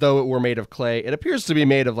as though it were made of clay. It appears to be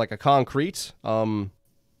made of like a concrete.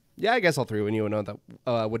 Yeah, I guess all three of you would know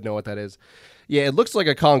that. Would know what that is. Yeah, it looks like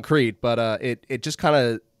a concrete, but it just kind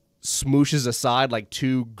of smooshes aside like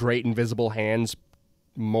two great invisible hands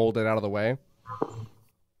molded out of the way.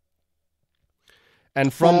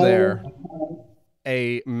 And from there,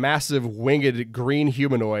 a massive winged green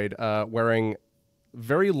humanoid wearing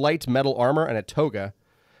very light metal armor and a toga,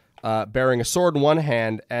 bearing a sword in one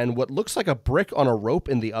hand and what looks like a brick on a rope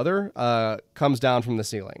in the other, comes down from the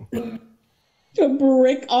ceiling. A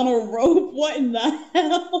brick on a rope? What in the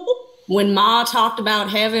hell? When Ma talked about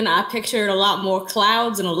heaven, I pictured a lot more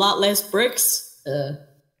clouds and a lot less bricks.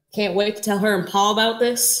 Can't wait to tell her and Paul about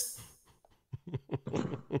this.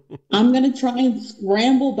 I'm gonna try and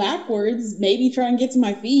scramble backwards, maybe try and get to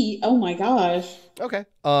my feet. Oh my gosh. Okay.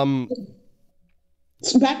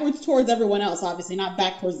 Backwards towards everyone else, obviously, not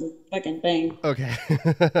back towards the fucking thing. Okay.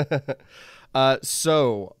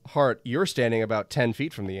 So, Hart, you're standing about 10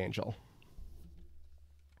 feet from the angel.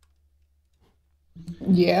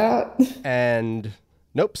 Yeah. And,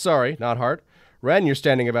 nope, sorry, not Hart. Ren, you're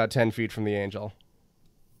standing about 10 feet from the angel.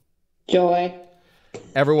 Joy.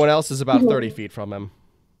 Everyone else is about 30 feet from him.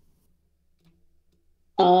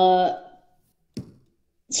 Let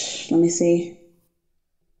me see.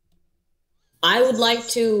 I would like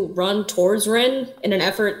to run towards Ren in an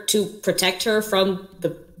effort to protect her from the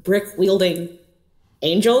brick-wielding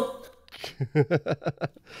angel.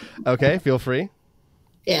 Okay, feel free.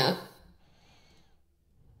 Yeah.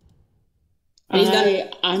 I mean,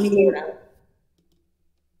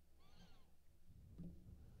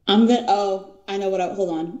 I'm gonna. Oh, I know what.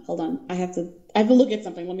 Hold on. I have to look at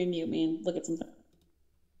something. Let me mute me and look at something.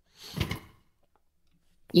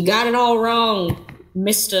 You got it all wrong,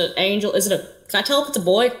 Mr. Angel. Can I tell if it's a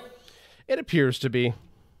boy? It appears to be.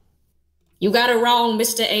 You got it wrong,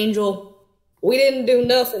 Mr. Angel. We didn't do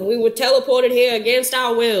nothing. We were teleported here against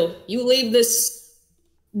our will. You leave this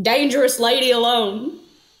dangerous lady alone.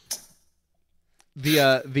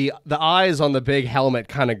 The eyes on the big helmet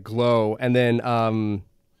kind of glow, and then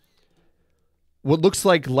what looks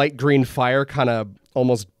like light green fire kind of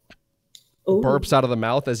almost burps out of the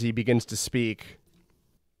mouth as he begins to speak.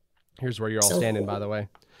 Here's where you're all standing, by the way.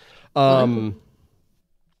 And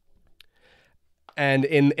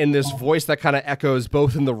in this voice that kind of echoes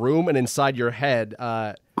both in the room and inside your head,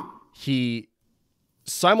 he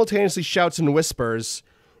simultaneously shouts and whispers,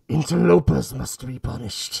 "Interlopers must be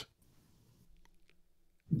punished."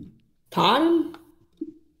 Pardon?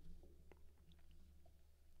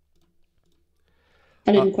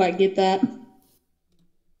 I didn't quite get that.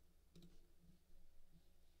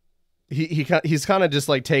 He's kind of just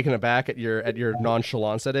like taken aback at your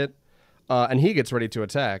nonchalance at it, and he gets ready to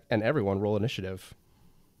attack. And everyone roll initiative.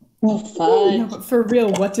 Oh, fine. No, but for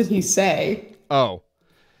real, what did he say? Oh,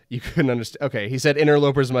 you couldn't understand. Okay, he said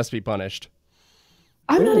interlopers must be punished.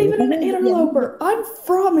 I'm not even an interloper. I'm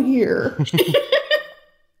from here.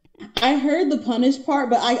 I heard the punish part,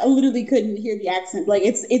 but I literally couldn't hear the accent. Like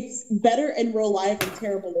it's better in real life and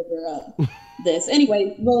terrible over this.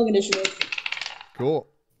 Anyway, rolling initiative. Cool.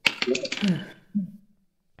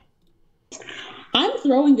 I'm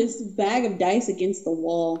throwing this bag of dice against the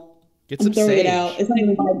wall. Get some throwing sage. it out. It's not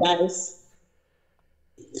even my dice.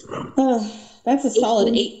 That's a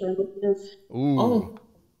solid 8 for initiative. Ooh. Oh.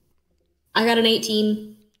 I got an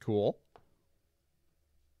 18. Cool.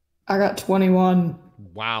 I got 21.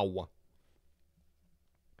 Wow.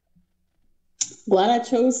 Glad I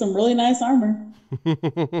chose some really nice armor.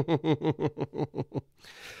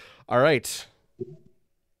 All right.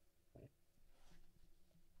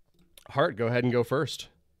 Hart, go ahead and go first.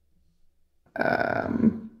 I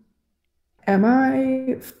Am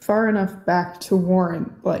I far enough back to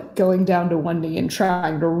warrant like going down to one knee and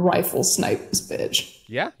trying to rifle snipe this bitch?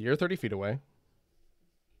 Yeah, you're 30 feet away.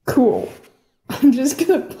 Cool. I'm just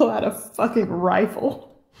gonna pull out a fucking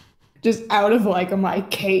rifle, just out of like my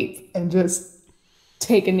cape, and just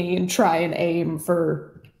take a knee and try and aim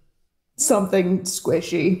for something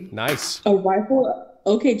squishy. Nice. A rifle?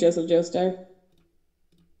 Okay, Joseph Joestar.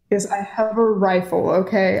 Yes, I have a rifle,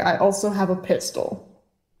 okay? I also have a pistol.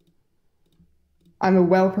 I'm a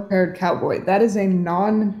well-prepared cowboy. That is a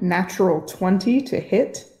non-natural 20 to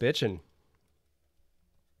hit. Bitchin'.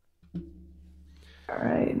 All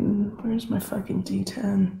right, where's my fucking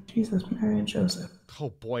D10? Jesus, Mary and Joseph. Oh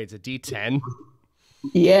boy, it's a D10.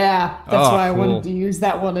 Yeah, that's why I cool. wanted to use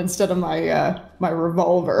that one instead of my my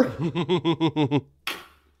revolver.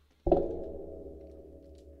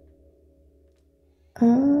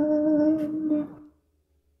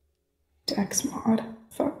 Dex mod.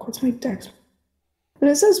 Fuck, what's my dex? When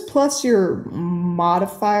it says plus your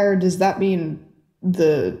modifier, does that mean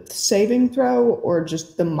the saving throw or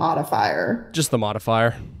just the modifier? Just the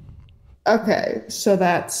modifier. Okay, so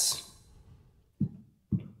that's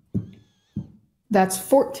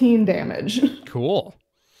 14 damage. Cool.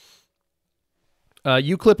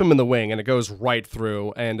 You clip him in the wing, and it goes right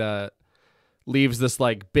through, and leaves this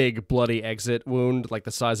like big bloody exit wound, like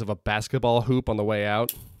the size of a basketball hoop on the way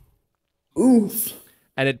out. Oof.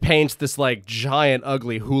 And it paints this like giant,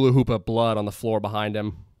 ugly hula hoop of blood on the floor behind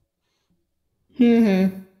him.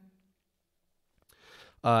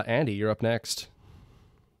 Andy, you're up next.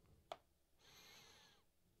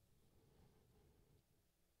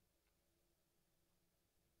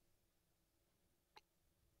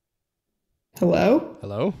 Hello?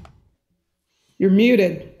 Hello? You're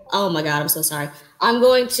muted. Oh my god, I'm so sorry. I'm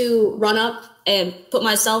going to run up and put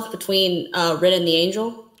myself between Rin and the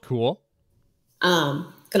Angel. Cool.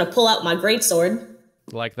 Gonna pull out my greatsword.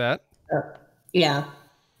 Like that? Yeah.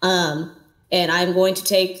 And I'm going to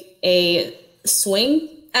take a swing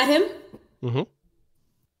at him.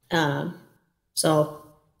 So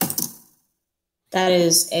that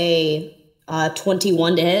is a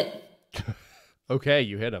 21 to hit. Okay,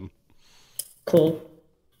 you hit him. Cool.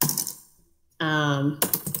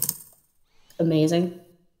 Amazing.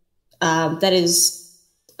 That is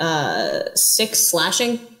 6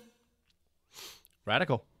 slashing.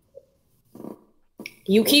 Radical.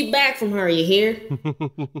 You keep back from her, you hear?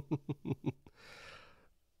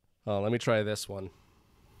 Oh, let me try this one.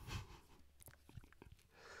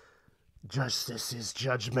 Justice is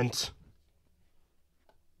judgment.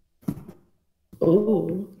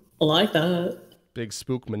 Ooh, I like that. Big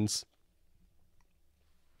spookmans.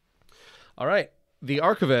 All right. The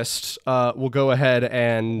archivist will go ahead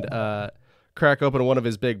and crack open one of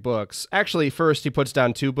his big books. Actually, first he puts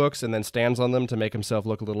down 2 books and then stands on them to make himself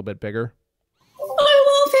look a little bit bigger. I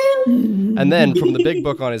love him. And then from the big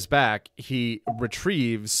book on his back, he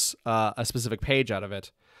retrieves a specific page out of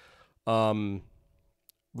it,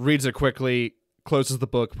 reads it quickly, closes the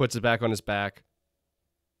book, puts it back on his back,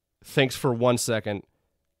 thinks for 1 second,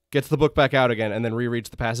 gets the book back out again, and then rereads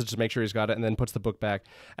the passage to make sure he's got it, and then puts the book back.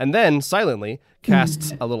 And then, silently,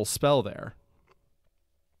 casts a little spell there.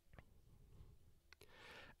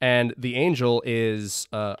 And the angel is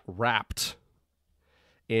wrapped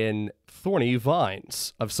in thorny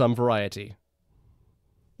vines of some variety.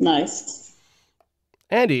 Nice.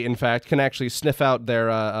 Andy, in fact, can actually sniff out their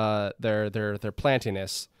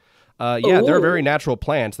plantiness. Yeah, they're very natural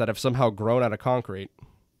plants that have somehow grown out of concrete.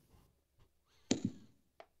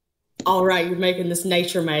 All right, you're making this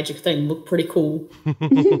nature magic thing look pretty cool.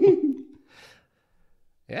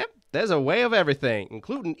 Yep, there's a way of everything,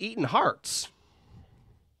 including eating hearts.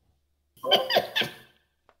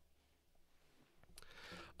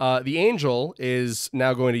 The angel is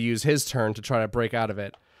now going to use his turn to try to break out of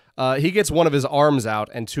it. He gets one of his arms out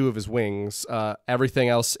and 2 of his wings. Everything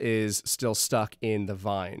else is still stuck in the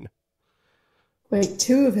vine. Wait,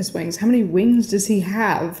 2 of his wings. How many wings does he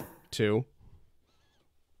have? 2.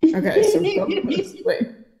 Okay, so wait.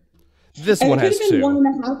 This one has 2.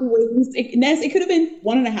 1.5 wings. It could have been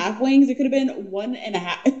 1.5 wings. It could have been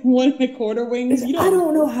 1.25 wings. I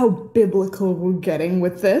don't know how biblical we're getting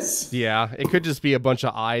with this. Yeah, it could just be a bunch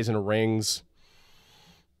of eyes and rings.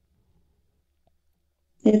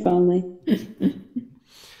 If only.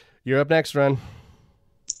 You're up next, Ren.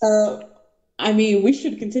 I mean, we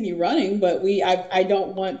should continue running, but I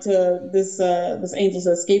don't want this angel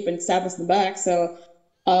to escape and stab us in the back. So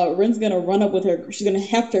Ren's gonna run up with her. She's gonna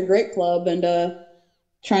heft her great club and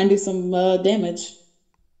try and do some damage.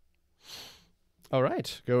 All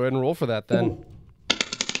right, go ahead and roll for that then.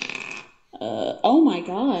 Oh my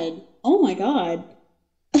god!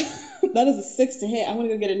 That is a 6 to hit. I'm gonna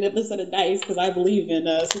go get another set of dice because I believe in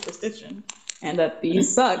superstition and that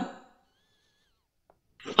these suck.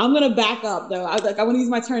 I'm gonna back up though. I want to use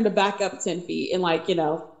my turn to back up 10 feet and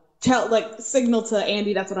signal to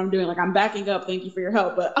Andy that's what I'm doing. Like I'm backing up. Thank you for your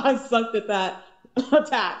help, but I sucked at that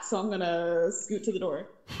attack, so I'm gonna scoot to the door.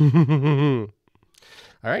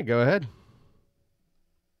 All right, go ahead.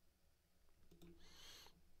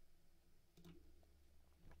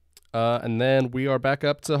 And then we are back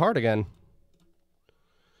up to Hart again.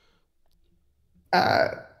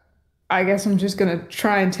 I guess I'm just gonna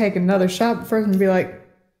try and take another shot, but first I'm gonna be like,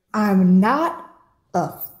 I'm not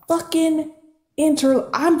a fucking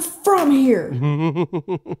I'm from here.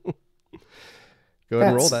 Go ahead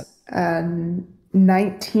and roll that.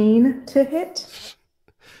 19 to hit.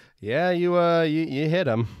 Yeah, you hit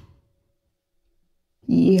him.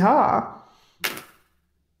 Yeehaw.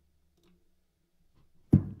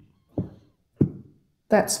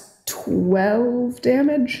 That's 12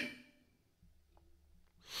 damage.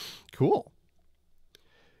 Cool.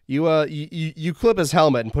 You clip his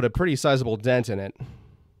helmet and put a pretty sizable dent in it.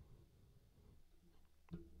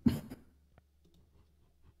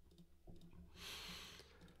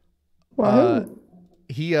 Wow.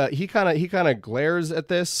 He kind of glares at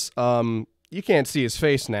this. You can't see his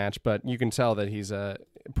face, Natch, but you can tell that he's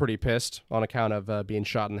pretty pissed on account of being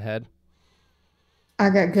shot in the head. I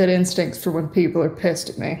got good instincts for when people are pissed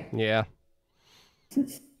at me. Yeah.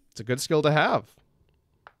 It's a good skill to have.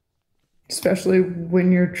 Especially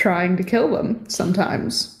when you're trying to kill them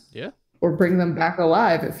sometimes. Yeah. Or bring them back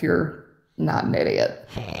alive if you're not an idiot.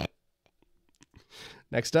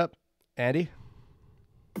 Next up, Andy.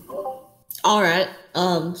 All right.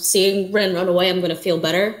 Seeing Ren run away, I'm going to feel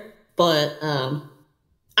better. But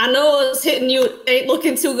I know us hitting you ain't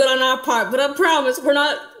looking too good on our part, but I promise we're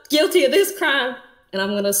not guilty of this crime. And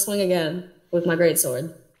I'm going to swing again with my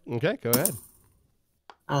greatsword. Okay, go ahead.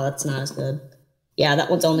 Oh, that's not as good. Yeah, that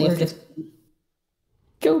one's only a 15.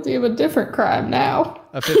 Guilty of a different crime now.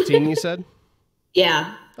 A 15, you said?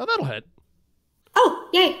 Yeah. Oh, that'll hit. Oh,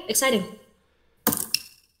 yay. Exciting.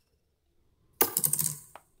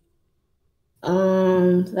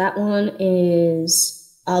 That one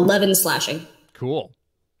is 11 slashing. Cool.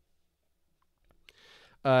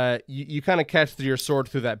 You kind of catch your sword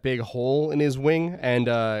through that big hole in his wing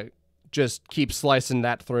and just keep slicing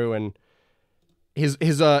that through, and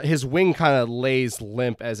his wing kind of lays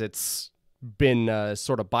limp as it's been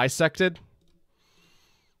sort of bisected.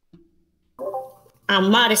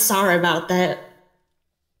 I'm mighty sorry about that.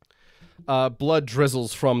 Blood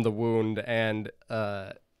drizzles from the wound, and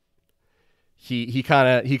he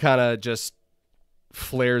kind of just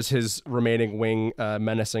flares his remaining wing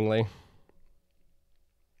menacingly.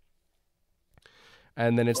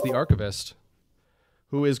 And then it's the Archivist,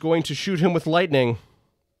 who is going to shoot him with lightning,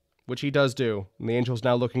 which he does do. And the angel's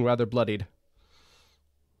now looking rather bloodied.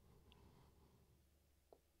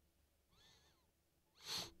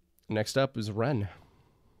 Next up is Ren.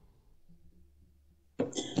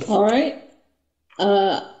 All right.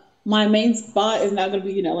 My main spot is not going to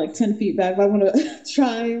be, 10 feet back. But I'm going to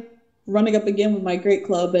try running up again with my great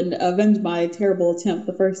club and avenge my terrible attempt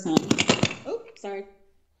the first time. Oh, sorry.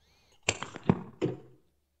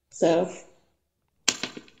 So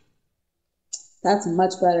that's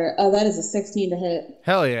much better. Oh, that is a 16 to hit.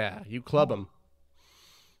 Hell yeah, you club him.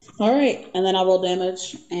 All right, and then I'll roll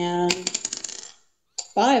damage, and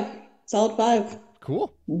 5. Solid 5.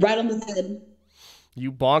 Cool. Right on the head.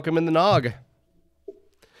 You bonk him in the nog.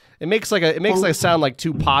 It makes like a sound like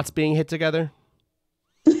two pots being hit together.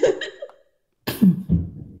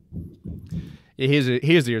 Yeah,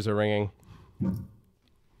 his ears are ringing.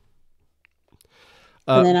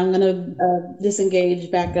 And then I'm going to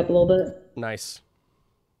disengage back up a little bit. Nice.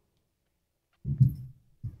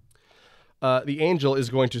 The angel is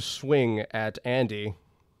going to swing at Andy.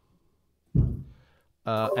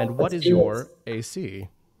 And what is your AC?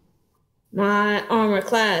 My armor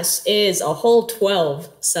class is a whole 12,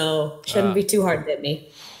 so shouldn't be too hard to hit me.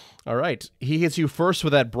 All right. He hits you first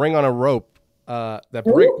with that brick on a rope,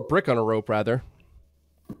 rather.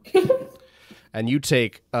 And you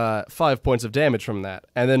take 5 points of damage from that.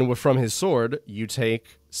 And then from his sword, you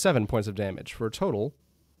take 7 points of damage for a total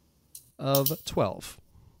of 12.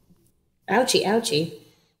 Ouchie, ouchie.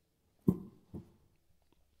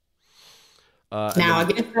 Now I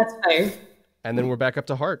guess that's fair. And then we're back up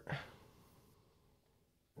to Hart.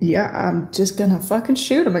 Yeah, I'm just gonna fucking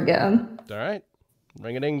shoot him again. All right.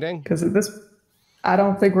 Ring a ding ding. Because I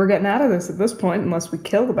don't think we're getting out of this at this point unless we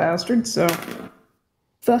kill the bastard, so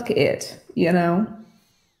fuck it,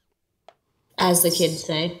 As the kids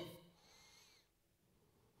say.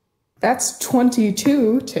 That's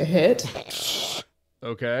 22 to hit.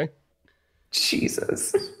 Okay.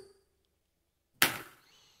 Jesus.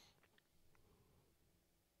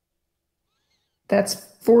 That's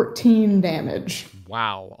 14 damage.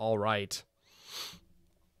 Wow. All right.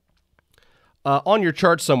 On your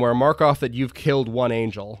chart somewhere, mark off that you've killed one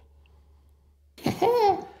angel.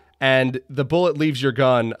 And the bullet leaves your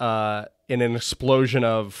gun in an explosion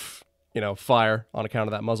of, fire on account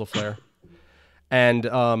of that muzzle flare.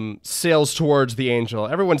 And sails towards the angel.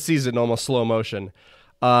 Everyone sees it in almost slow motion.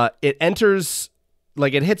 It enters,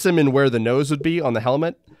 it hits him in where the nose would be on the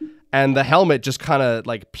helmet. And the helmet just kind of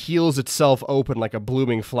peels itself open like a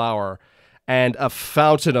blooming flower. And a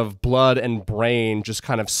fountain of blood and brain just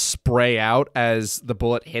kind of spray out as the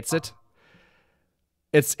bullet hits it.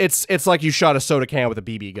 It's like you shot a soda can with a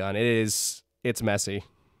BB gun. It's messy.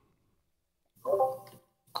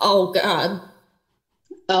 Oh God.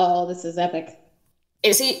 Oh, this is epic.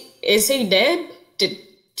 Is he dead? Did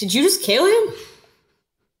you just kill him?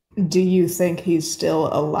 Do you think he's still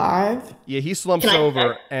alive? Yeah, he slumps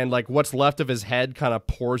over, and what's left of his head kind of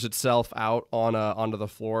pours itself out onto the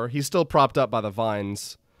floor. He's still propped up by the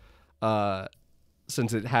vines,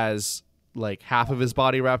 since it has half of his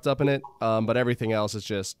body wrapped up in it. But everything else is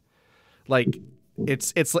just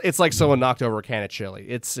it's like someone knocked over a can of chili.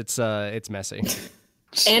 It's messy.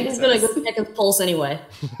 And he's gonna go check his pulse anyway.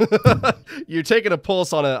 You're taking a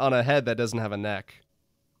pulse on a head that doesn't have a neck.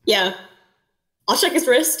 Yeah. I'll check his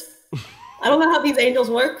wrist. I don't know how these angels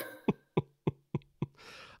work.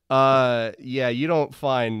 Yeah, you don't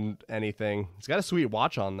find anything. He's got a sweet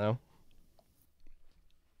watch on, though.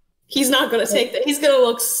 He's not gonna take that. He's gonna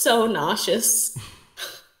look so nauseous.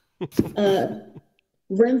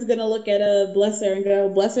 Ren's gonna look at Blesser and go,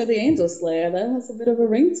 "Blesser the Angel Slayer. That has a bit of a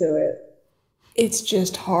ring to it." It's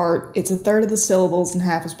just hard. It's a third of the syllables and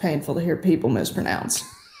half as painful to hear people mispronounce.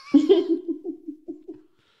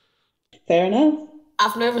 Fair enough.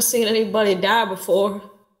 I've never seen anybody die before.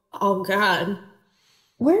 Oh God.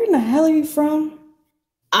 Where in the hell are you from?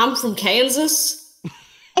 I'm from Kansas.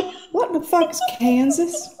 What the fuck is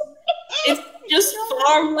Kansas? It's just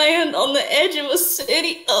farmland on the edge of a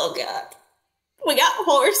city. Oh God. We got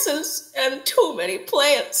horses and too many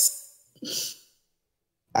plants.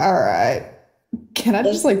 All right. Can I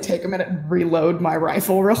just take a minute and reload my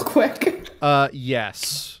rifle real quick?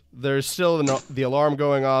 Yes. There's still the alarm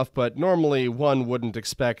going off, but normally one wouldn't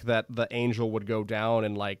expect that the angel would go down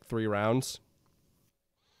in 3 rounds.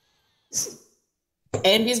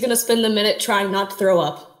 And he's gonna spend the minute trying not to throw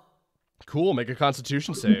up. Cool, make a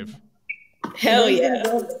constitution save. Hell yeah.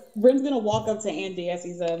 Ren's gonna walk up to Andy as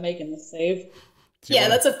he's making the save. Yeah,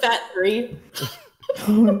 that's a fat 3.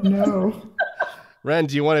 Oh no. Ren,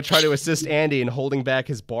 do you want to try to assist Andy in holding back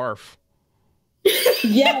his barf?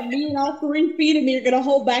 Yeah, me and all 3 feet of me are gonna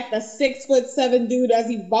hold back the 6'7" dude as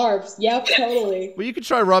he barfs. Yep, totally. Well, you could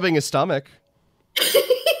try rubbing his stomach.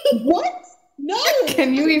 What? No.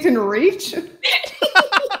 Can you even reach? You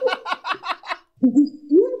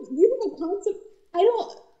have a concept. I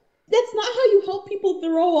don't. That's not how you help people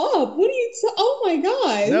throw up. What are you? Oh my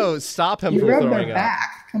god. No, stop him You from rub throwing their up.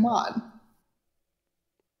 back. Come on.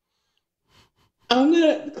 I'm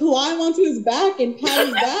gonna climb onto his back and pat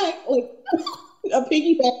his back like a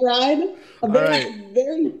piggyback ride. A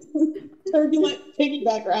very turbulent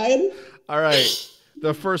piggyback ride. All right.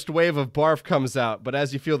 The first wave of barf comes out, but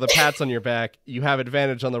as you feel the pats on your back, you have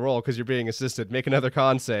advantage on the roll because you're being assisted. Make another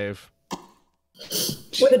con save.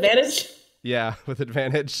 With advantage? Yeah, with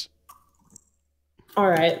advantage. All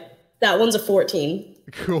right. That one's a 14.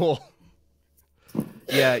 Cool.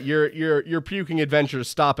 Yeah, your puking adventures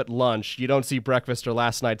stop at lunch. You don't see breakfast or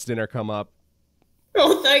last night's dinner come up.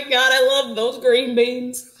 Oh, thank God. I love those green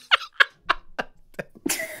beans. God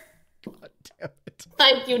damn it.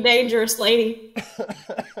 Thank you, dangerous lady.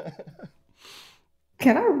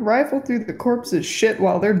 Can I rifle through the corpse's shit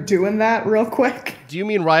while they're doing that real quick? Do you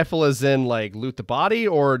mean rifle as in loot the body,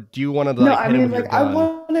 or do you want to No, I hit him mean with your I gun?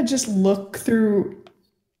 want to just look through.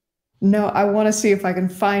 No, I want to see if I can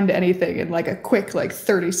find anything in a quick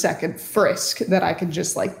 30-second frisk that I can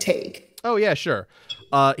just take. Oh yeah, sure.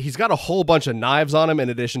 He's got a whole bunch of knives on him in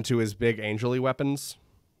addition to his big angel-y weapons.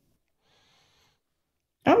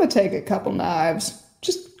 I'm gonna take a couple knives.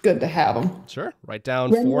 Just good to have them. Sure. Write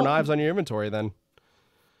down 4 knives on your inventory then.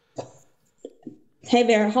 Hey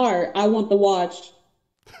there, Heart. I want the watch.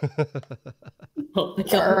 Oh my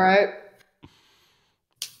God. All right.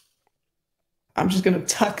 I'm just gonna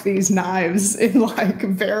tuck these knives in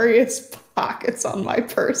various pockets on my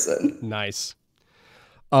person. Nice.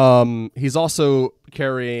 He's also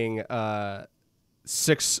carrying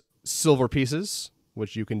 6 silver pieces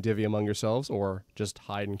which you can divvy among yourselves or just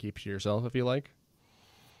hide and keep to yourself if you like.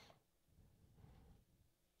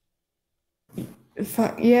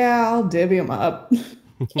 Yeah, I'll divvy them up.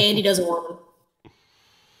 Andy doesn't want them.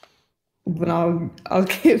 But I'll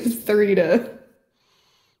give 3 to.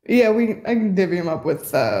 Yeah, I can divvy them up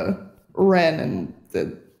with Ren and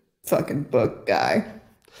the fucking book guy.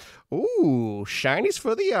 Ooh, shinies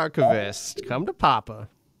for the archivist. Come to Papa.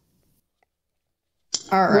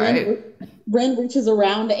 All right. Ren reaches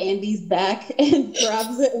around Andy's back and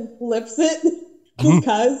grabs it and flips it.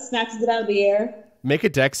 Because snatches it out of the air. Make a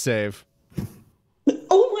dex save.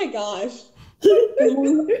 Oh my gosh.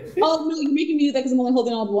 Oh no, you're making me do that because I'm only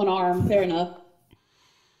holding on with one arm. Fair enough.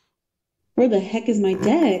 Where the heck is my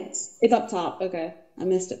dex? It's up top. Okay. I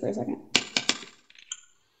missed it for a second.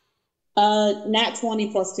 Nat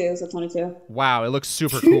 20 plus 2, so 22. Wow, it looks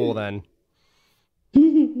super cool then.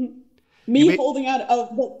 Me holding out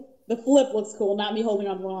the flip looks cool, not me holding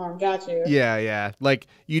on one arm. Got you. Yeah. Like,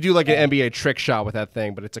 you do like an NBA trick shot with that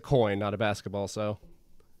thing, but it's a coin, not a basketball, so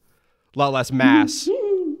a lot less mass.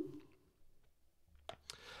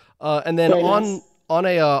 And then on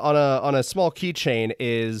a small keychain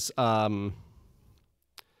is a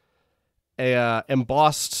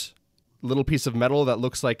embossed little piece of metal that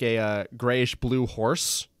looks like a grayish blue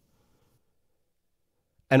horse.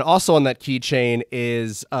 And also on that keychain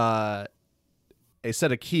is a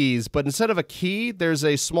set of keys, but instead of a key, there's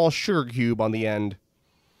a small sugar cube on the end.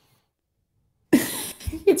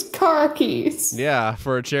 It's car keys. Yeah,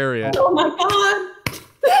 for a chariot. Oh my god!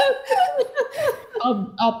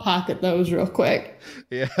 I'll pocket those real quick.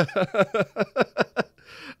 Yeah.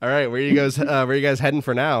 All right, where you guys heading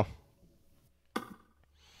for now?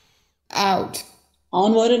 Out.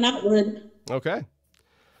 Onward and outward. Okay.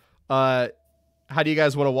 How do you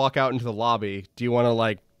guys want to walk out into the lobby? Do you want to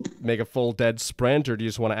like make a full dead sprint, or do you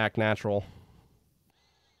just want to act natural?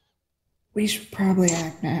 We should probably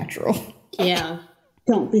act natural. Yeah.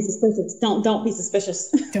 Don't be suspicious. Don't be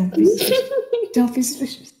suspicious. Don't be suspicious. Don't be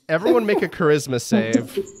suspicious. Everyone make a charisma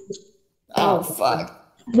save. Oh, fuck.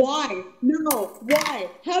 Why? No. Why?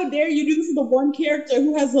 How dare you do this to the one character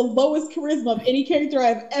who has the lowest charisma of any character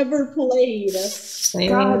I've ever played?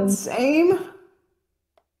 God, same.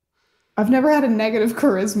 I've never had a negative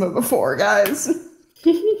charisma before, guys.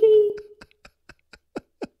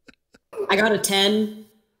 I got a 10.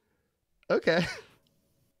 Okay.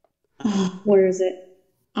 Where is it?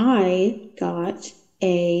 I got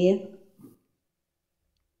a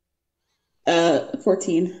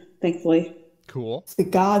 14, thankfully. Cool. The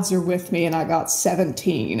gods are with me, and I got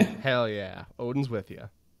 17. Hell yeah. Odin's with you.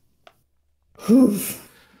 Oof.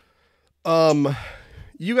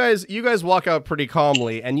 You guys walk out pretty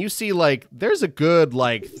calmly, and you see like there's a good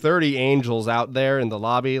like 30 angels out there in the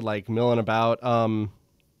lobby, like milling about.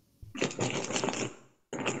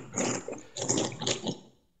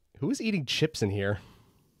 Who is eating chips in here?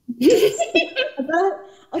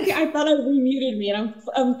 I thought I remuted me, and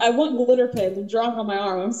I want glitter pins. I'm drawing on my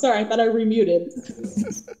arm. I'm sorry, I thought I remuted.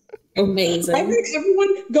 Amazing. I heard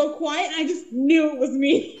everyone go quiet, and I just knew it was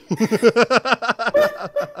me.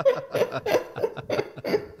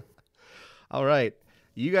 All right,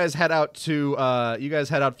 you guys head out through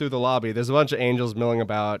the lobby. There's a bunch of angels milling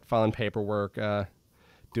about, filing paperwork,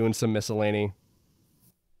 doing some miscellany.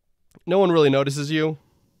 No one really notices you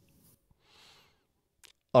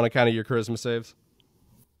on account of your charisma saves.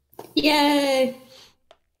 Yay!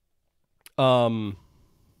 And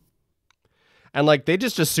like they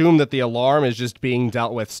just assume that the alarm is just being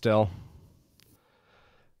dealt with still.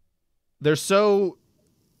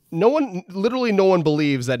 No one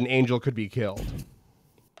believes that an angel could be killed.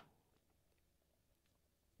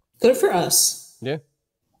 Good for us. Yeah.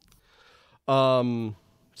 So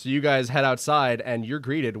you guys head outside and you're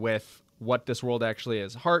greeted with what this world actually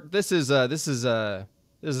is. Hart, this is an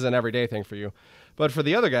everyday thing for you. But for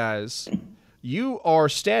the other guys, you are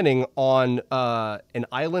standing on an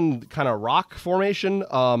island kind of rock formation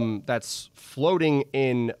that's floating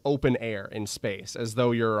in open air in space, as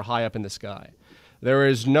though you're high up in the sky. There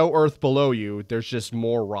is no earth below you. There's just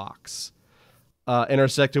more rocks.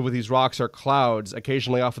 Intersected with these rocks are clouds.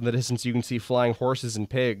 Occasionally off in the distance, you can see flying horses and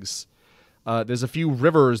pigs. There's a few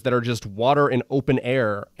rivers that are just water in open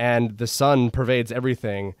air, and the sun pervades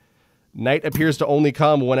everything. Night appears to only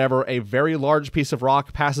come whenever a very large piece of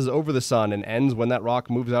rock passes over the sun and ends when that rock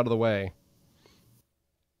moves out of the way.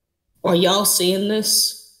 Are y'all seeing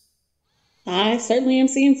this? I certainly am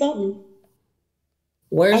seeing something.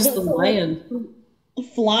 Where's the land?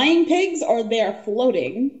 Flying pigs, or they're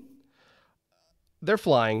floating? They're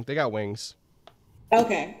flying. They got wings.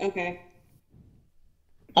 Okay.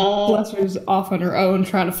 Lester's off on her own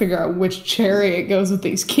trying to figure out which chariot goes with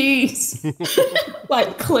these keys.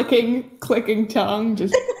 Like clicking tongue,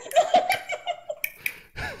 just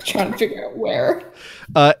trying to figure out where.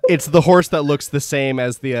 It's the horse that looks the same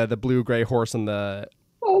as the blue-gray horse in the...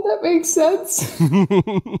 Oh, that makes sense.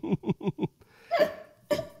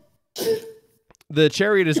 The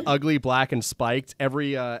chariot is ugly, black, and spiked.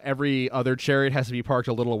 Every other chariot has to be parked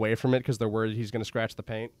a little away from it because they're worried he's going to scratch the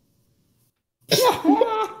paint.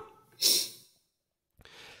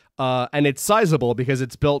 And it's sizable because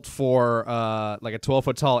it's built for like a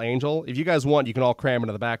 12-foot tall angel. If you guys want, you can all cram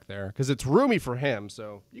into the back there because it's roomy for him,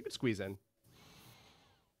 so you can squeeze in.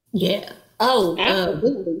 Yeah. Oh,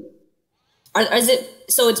 is it?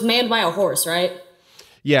 So it's manned by a horse, right?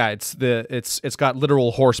 Yeah, it's got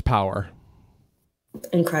literal horsepower.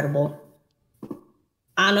 Incredible.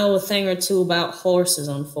 I know a thing or two about horses,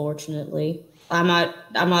 unfortunately. I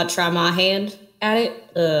might try my hand at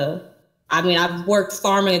it. I mean, I've worked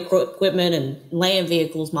farming equipment and land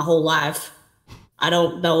vehicles my whole life. I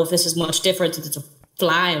don't know if this is much different since it's a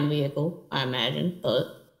flying vehicle, I imagine,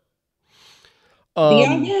 but...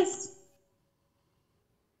 yes.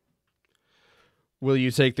 Will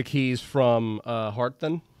you take the keys from Hart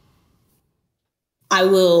then? I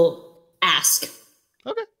will ask.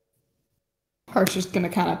 Okay. Hart's just gonna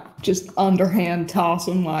kind of just underhand toss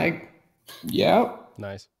him like, yep.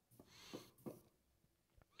 Nice.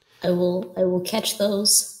 I will catch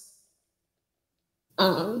those.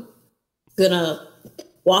 Gonna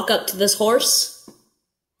walk up to this horse.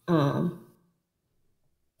 Hold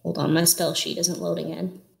on, my spell sheet isn't loading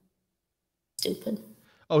in. Stupid.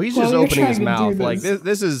 Oh, he's just opening his mouth. Like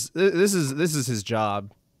this is his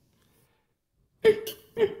job.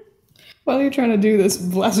 While you're trying to do this,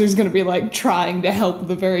 Blesser's gonna be like trying to help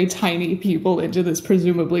the very tiny people into this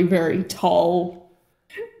presumably very tall,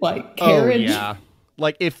 like, carriage. Oh yeah.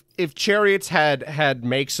 Like if chariots had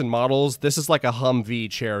makes and models, this is like a Humvee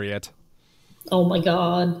chariot. Oh my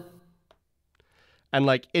god. And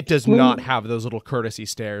like it does not have those little courtesy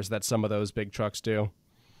stairs that some of those big trucks do.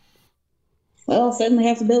 Well, I'll certainly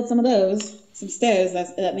have to build some of those. Some stairs,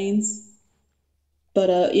 that means.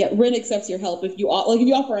 But yeah, Ren accepts your help. If you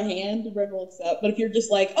offer a hand, Ren will accept. But if you're just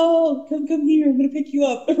like, oh, come here, I'm gonna pick you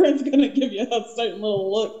up, Ren's gonna give you a certain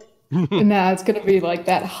little look. Nah, it's gonna be like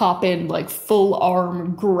that hop in, like full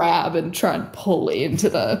arm grab and try and pull into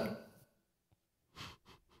the...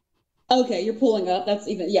 Okay, you're pulling up. That's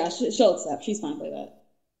even, yeah, she'll accept. She's fine with that.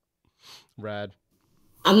 Rad.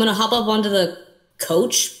 I'm gonna hop up onto the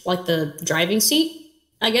coach, like the driving seat,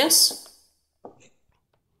 I guess.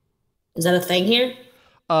 Is that a thing here?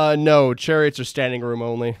 No, chariots are standing room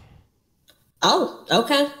only. Oh,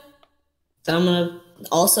 okay. So I'm gonna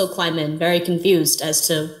also climb in, very confused as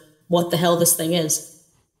to what the hell this thing is.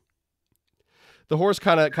 The horse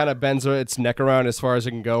kind of bends its neck around as far as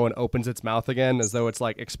it can go and opens its mouth again as though it's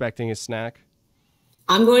like expecting his snack.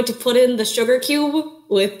 I'm going to put in the sugar cube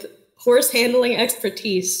with horse handling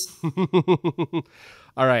expertise.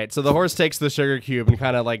 All right, so the horse takes the sugar cube and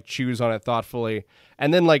kind of like chews on it thoughtfully,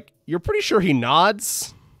 and then like you're pretty sure he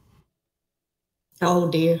nods. Oh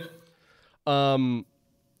dear.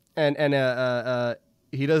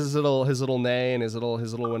 He does his little neigh and his little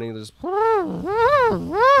whinny, just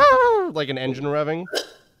like an engine revving.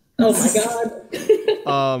 Oh my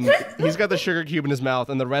god. He's got the sugar cube in his mouth,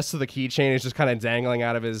 and the rest of the keychain is just kind of dangling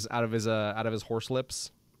out of his horse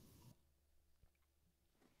lips.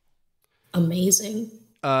 Amazing.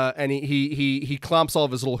 And he clomps all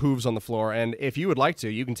of his little hooves on the floor, and if you would like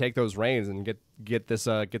to, you can take those reins and get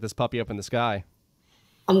this puppy up in the sky.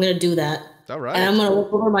 I'm gonna do that. All right. And I'm gonna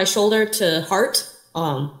look over my shoulder to Hart.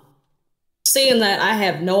 Seeing that I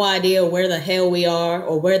have no idea where the hell we are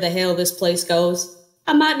or where the hell this place goes,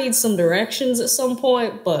 I might need some directions at some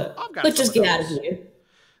point, but let's just get out of here.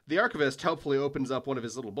 The archivist helpfully opens up one of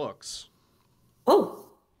his little books. Oh.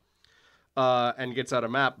 And gets out a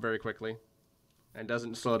map very quickly. And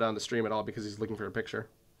doesn't slow down the stream at all because he's looking for a picture.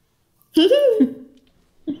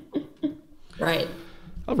 Right.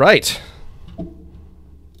 All right.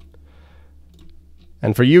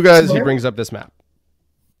 And for you guys, he brings up this map.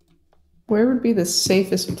 Where would be the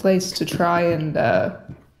safest place to try and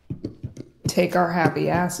take our happy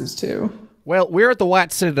asses to? Well, we're at the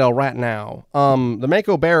White Citadel right now. The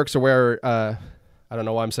Mako barracks are where... I don't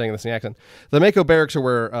know why I'm saying this in the accent. The Mako barracks are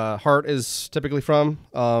where Hart is typically from,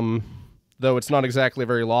 though it's not exactly a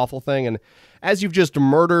very lawful thing. And as you've just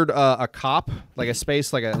murdered a cop, like a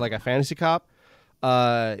space, like a fantasy cop,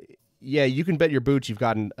 yeah, you can bet your boots you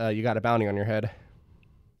got a bounty on your head.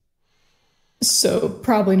 So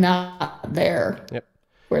probably not there. Yep.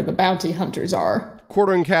 Where the bounty hunters are.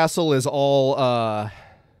 Quartering Castle is all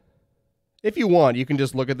If you want, you can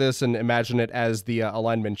just look at this and imagine it as the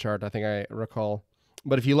alignment chart, I think I recall.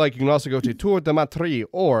 But if you like, you can also go to Tour de Matrie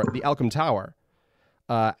or the Alchem Tower,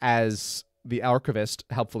 as the archivist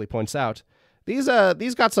helpfully points out. These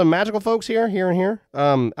got some magical folks here and here.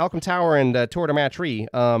 Alchem Tower and Tour de Matrie.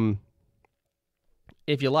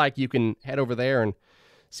 If you like, you can head over there and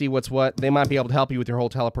see what's what. They might be able to help you with your whole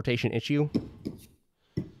teleportation issue.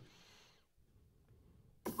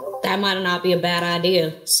 That might not be a bad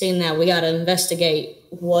idea, seeing that we gotta investigate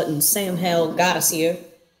what in Sam hell got us here.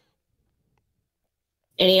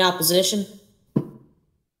 Any opposition?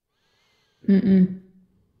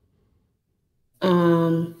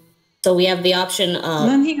 So we have the option of...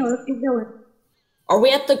 None here, let's keep going. Are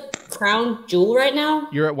we at the Crown Jewel right now?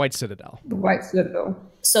 You're at White Citadel. The White Citadel.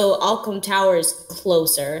 So Alchem Tower is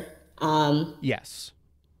closer. Yes.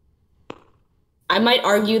 I might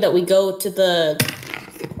argue that we go to the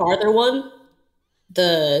farther one,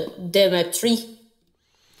 the Demetri.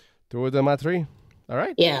 Tour de Matrie. All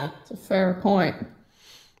right. Yeah. It's a fair point.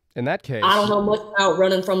 In that case... I don't know much about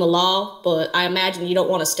running from the law, but I imagine you don't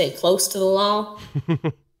want to stay close to the law.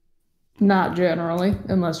 Not generally,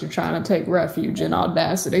 unless you're trying to take refuge in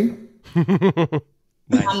audacity. Nice.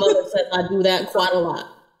 My mother says I do that quite a lot.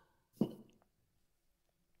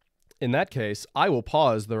 In that case, I will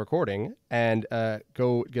pause the recording and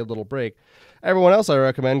go get a little break. Everyone else, I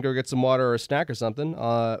recommend go get some water or a snack or something.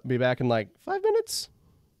 Be back in like 5 minutes.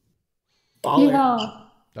 Baller.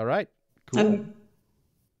 Yeah. All right. Cool.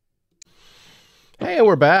 Hey, and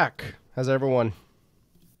we're back. How's everyone?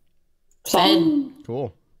 Fed.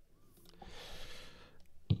 Cool.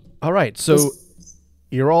 All right, so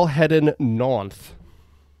you're all heading north.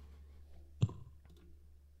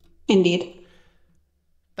 Indeed.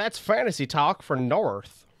 That's fantasy talk for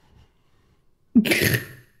north.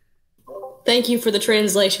 Thank you for the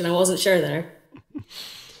translation. I wasn't sure there.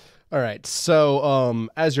 All right, so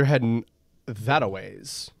as you're heading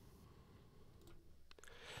that-a-ways,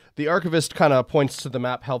 the archivist kind of points to the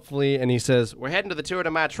map helpfully, and he says, "We're heading to the Tour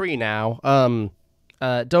de Matrie now.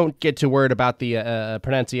 Don't get too worried about the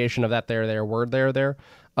pronunciation of that there word there.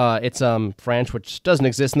 It's French, which doesn't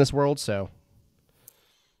exist in this world, so."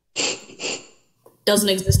 Doesn't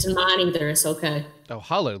exist in mine either. It's okay. Oh,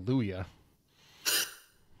 hallelujah.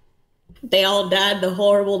 They all died the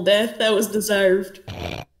horrible death that was deserved.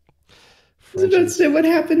 I was about to say, what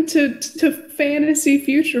happened to fantasy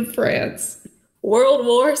future France? World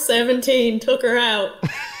War 17 took her out. Oh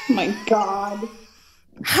my God.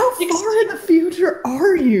 How far in the future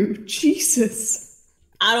are you? Jesus.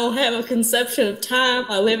 I don't have a conception of time.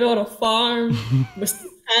 I live on a farm with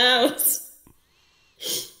a house.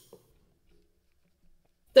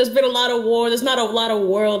 There's been a lot of war. There's not a lot of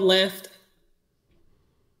world left.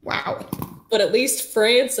 Wow. But at least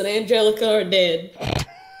France and Angelica are dead.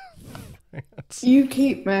 You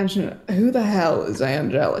keep mentioning, who the hell is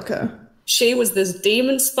Angelica? She was this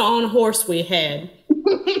demon spawn horse we had.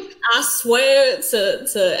 I swear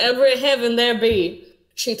to every heaven there be.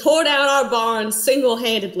 She tore down our barn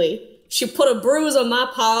single-handedly. She put a bruise on my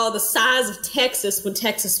paw the size of Texas when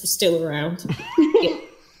Texas was still around. Yeah.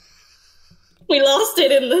 We lost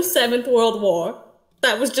it in the 7th World War.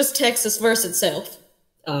 That was just Texas versus itself.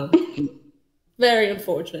 Very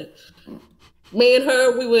unfortunate. Me and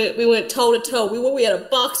her, we went toe to toe. We had a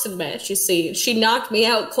boxing match, you see. She knocked me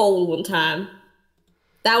out cold one time.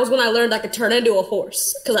 That was when I learned I could turn into a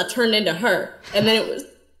horse, because I turned into her. And then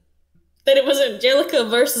it was Angelica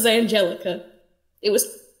versus Angelica.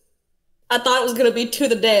 I thought it was gonna be to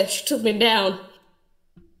the death. She took me down.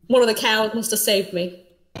 One of the cows must have saved me.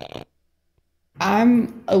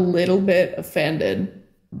 I'm a little bit offended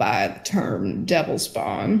by the term devil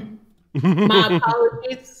spawn. My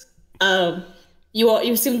apologies.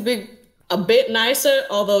 You seem to be a bit nicer,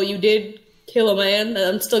 although you did kill a man.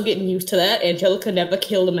 I'm still getting used to that. Angelica never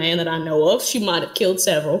killed a man that I know of. She might have killed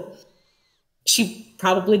several. She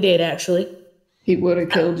probably did, actually. He would have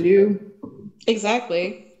killed you.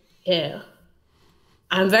 Exactly. Yeah.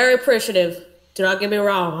 I'm very appreciative. Do not get me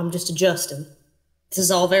wrong. I'm just adjusting. This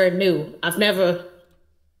is all very new. I've never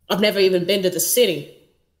even been to the city.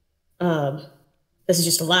 This is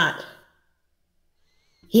just a lot.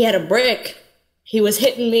 He had a brick. He was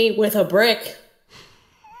hitting me with a brick.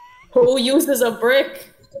 Who uses a brick?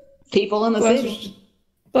 People in the city.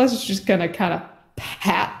 Buzz is just gonna kind of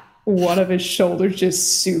pat one of his shoulders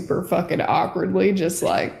just super fucking awkwardly, just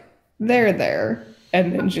like, there,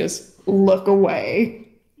 and then just look away.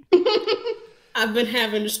 I've been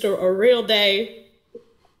having just a real day.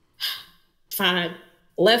 Fine.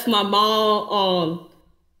 Left my mom on.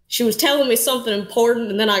 She was telling me something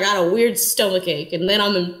important, and then I got a weird stomachache, and then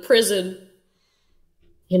I'm in prison.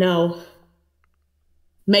 You know,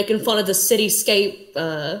 making fun of the cityscape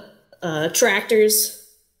tractors.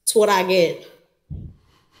 It's what I get.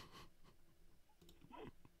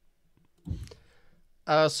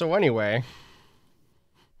 So anyway,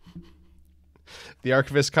 the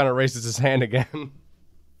archivist kind of raises his hand again.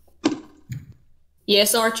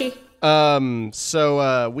 Yes, Archie? There's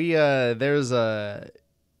a...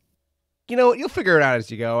 You know what, you'll figure it out as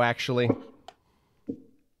you go, actually.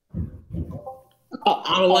 Oh,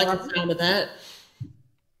 I don't like the sound of that.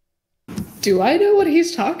 Do I know what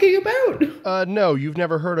he's talking about? No, you've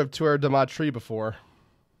never heard of Tuer de Matri before.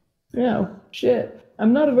 No, shit.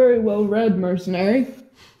 I'm not a very well-read mercenary.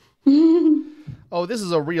 Oh, this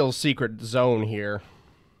is a real secret zone here.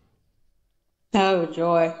 Oh,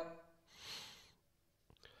 joy.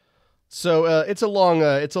 So it's a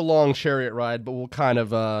long chariot ride, but we'll kind of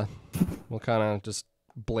just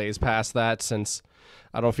blaze past that since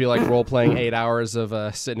I don't feel like role playing 8 hours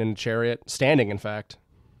of sitting in a chariot, standing, in fact.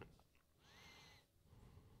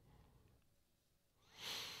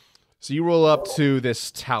 So you roll up to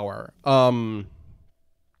this tower.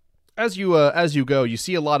 As you go, you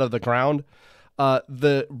see a lot of the ground.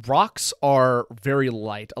 The rocks are very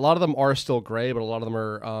light. A lot of them are still gray, but a lot of them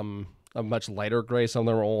are a much lighter gray. Some of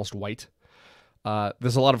them are almost white.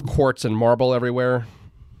 There's a lot of quartz and marble everywhere.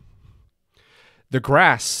 The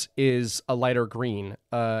grass is a lighter green,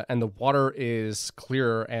 and the water is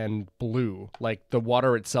clearer and blue. Like the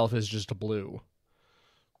water itself is just blue.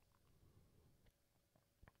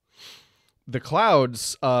 The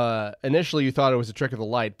clouds, initially you thought it was a trick of the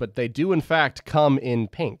light, but they do in fact come in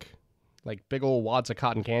pink. Like big old wads of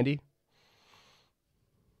cotton candy.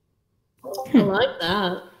 I like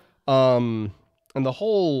that. And the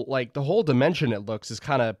whole dimension it looks is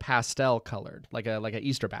kind of pastel colored, like a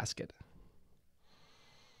Easter basket.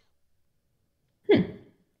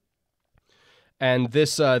 And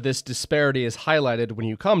this disparity is highlighted when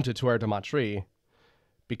you come to Tuer de Matri,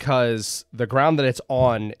 because the ground that it's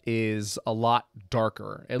on is a lot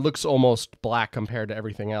darker. It looks almost black compared to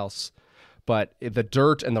everything else. But the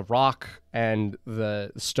dirt and the rock and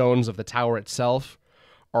the stones of the tower itself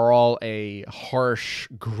are all a harsh,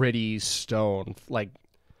 gritty stone. Like,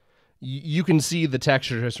 you can see the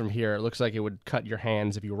texture just from here. It looks like it would cut your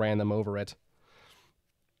hands if you ran them over it.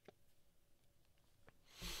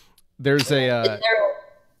 There's a...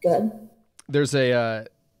 Good. There's a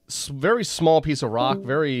very small piece of rock,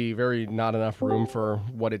 very, very not enough room for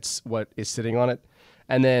what is sitting on it.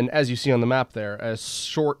 And then, as you see on the map there, a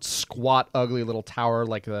short, squat, ugly little tower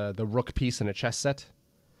like the rook piece in a chess set,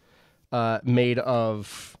 made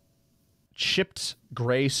of chipped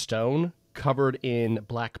gray stone covered in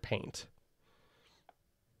black paint.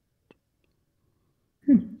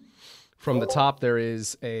 From the top, there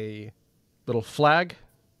is a little flag,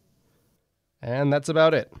 and that's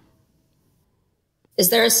about it. Is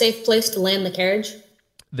there a safe place to land the carriage?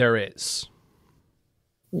 There is.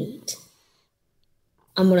 Neat.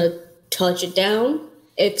 I'm going to touch it down.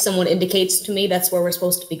 If someone indicates to me that's where we're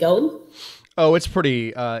supposed to be going. Oh, it's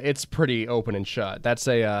pretty open and shut. That's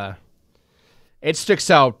it sticks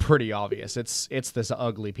out pretty obvious. It's this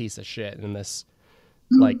ugly piece of shit in this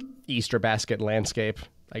like Easter basket landscape,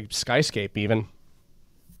 like skyscape even.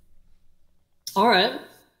 All right.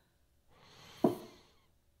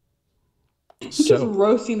 He's just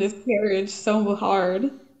roasting this carriage so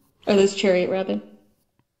hard. Or this chariot, rather.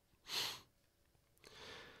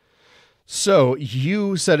 So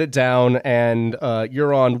you set it down, and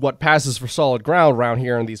you're on what passes for solid ground around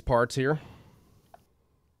here in these parts here.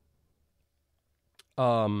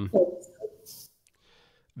 The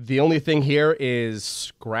only thing here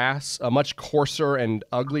is grass, a much coarser and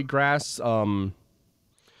ugly grass. The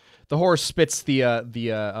horse spits the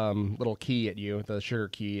little key at you, the sugar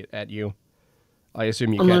key at you. I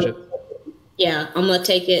assume you catch it. Yeah, I'm gonna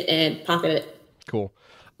take it and pocket it. Cool.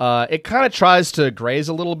 It kind of tries to graze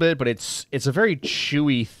a little bit, but it's a very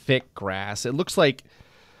chewy, thick grass. It looks like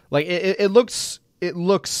it looks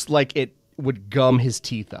like it would gum his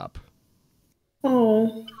teeth up.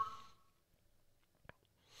 Oh.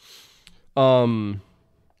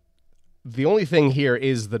 The only thing here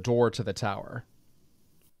is the door to the tower.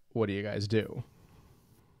 What do you guys do?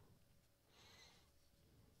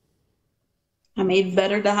 I mean,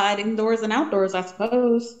 better to hide indoors than outdoors, I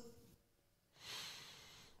suppose.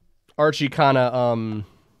 Archie kind of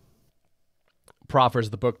proffers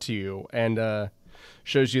the book to you and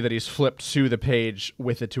shows you that he's flipped to the page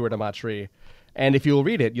with the Tuer de Matri. And if you'll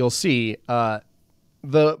read it, you'll see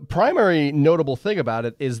the primary notable thing about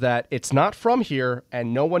it is that it's not from here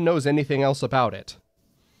and no one knows anything else about it.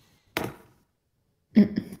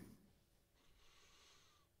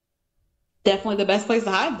 Definitely the best place to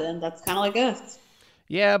hide then. That's kind of like us.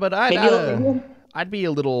 Yeah, but I'd be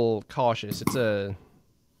a little cautious. This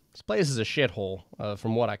place is a shithole,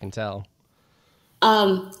 from what I can tell.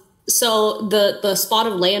 So the spot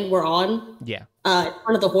of land we're on, Yeah. in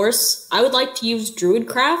front of the horse, I would like to use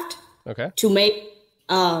Druidcraft Okay. to make,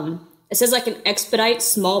 it says I can expedite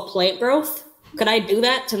small plant growth. Could I do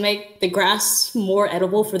that to make the grass more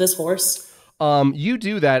edible for this horse? You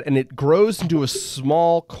do that, and it grows into a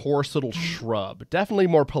small, coarse little shrub. Definitely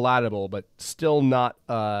more palatable, but still not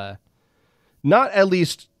at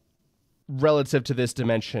least relative to this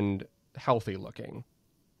dimension, healthy looking.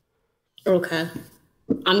 Okay.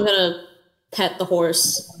 I'm gonna pet the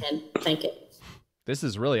horse and thank it. This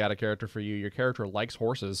is really out of character for you. Your character likes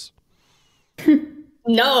horses.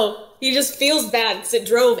 No, he just feels bad because it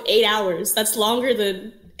drove 8 hours. That's longer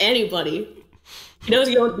than anybody. He knows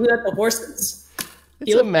you don't do that to horses.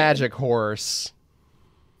 It's a magic horse.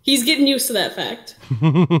 He's getting used to that fact.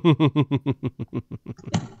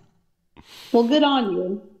 Well, good on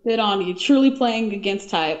you. Good on you. Truly playing against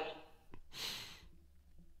type.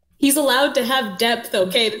 He's allowed to have depth,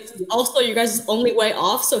 okay? This is also your guys' only way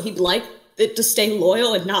off, so he'd like it to stay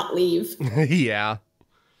loyal and not leave. Yeah.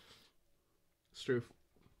 It's true.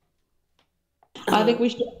 I think we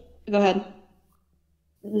should go ahead.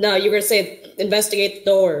 No, you were gonna say investigate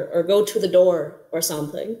the door or go to the door or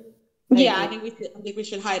something. Yeah, I think we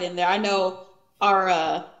should hide in there. I know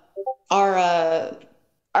our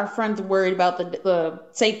friends are worried about the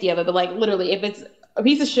safety of it, but like literally, if it's a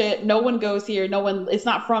piece of shit, no one goes here. It's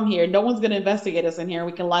not from here. No one's gonna investigate us in here.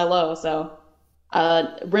 We can lie low. So,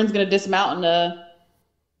 Bryn's gonna dismount and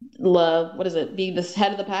what is it? Be the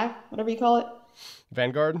head of the pack, whatever you call it.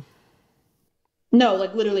 Vanguard. No,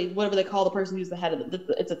 like literally, whatever they call the person who's the head of it.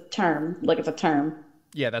 It's a term. Like it's a term.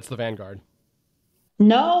 Yeah, that's the Vanguard.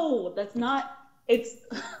 No, that's not. It's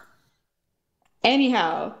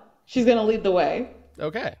anyhow. She's gonna lead the way.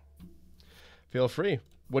 Okay. Feel free.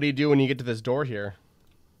 What do you do when you get to this door here?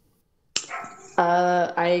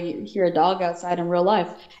 I hear a dog outside in real life,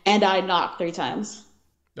 and I knock 3 times.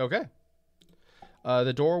 Okay.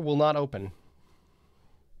 The door will not open.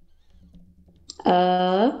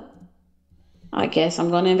 I guess I'm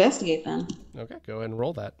going to investigate then. Okay, go ahead and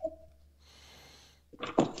roll that.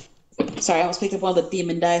 Sorry, I almost picked up one of the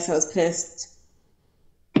demon dice. I was pissed.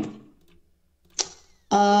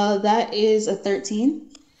 That is a 13.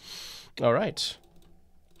 All right.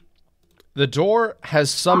 The door has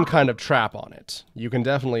some kind of trap on it. You can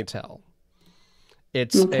definitely tell.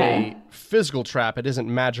 It's a physical trap. It isn't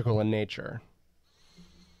magical in nature.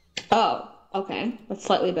 Oh, okay. That's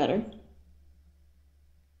slightly better.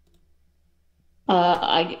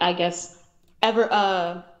 I guess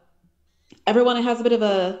everyone has a bit of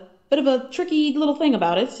a tricky little thing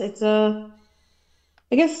about it. It's I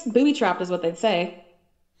guess booby trapped is what they'd say.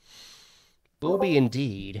 Booby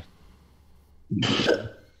indeed.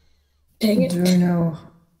 Dang it. Do you know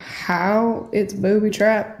how it's booby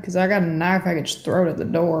trapped? Because I got a knife I could just throw it at the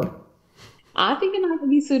door. I think a knife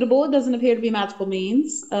would be suitable. It doesn't appear to be magical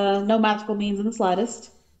means. No magical means in the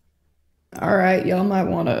slightest. All right, y'all might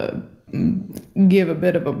want to give a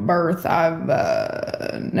bit of a berth. I've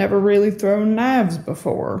never really thrown knives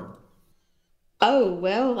before. Oh,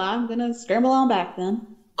 well, I'm going to scramble on back then.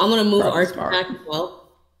 I'm gonna move Probably Archie smart. back as well.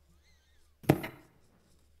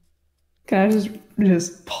 Can I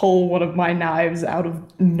just pull one of my knives out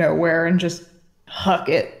of nowhere and just huck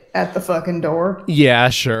it at the fucking door? Yeah,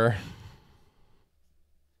 sure.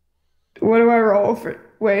 What do I roll for?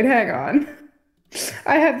 Wait, hang on.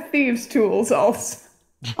 I have thieves' tools also.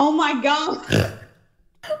 Oh my god!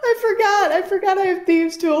 I forgot I have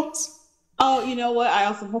thieves' tools. Oh, you know what? I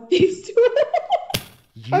also have these too.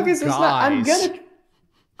 Okay, so it's not,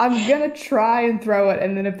 I'm gonna try and throw it,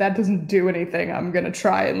 and then if that doesn't do anything, I'm gonna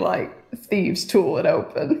try and like thieves' tool it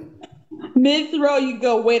open. Mid throw, you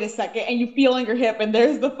go, wait a second, and you feel on your hip, and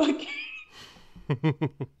there's the fucking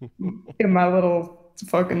In my little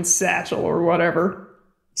fucking satchel or whatever.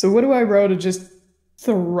 So what do I roll to just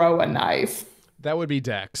throw a knife? That would be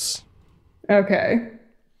Dex. Okay.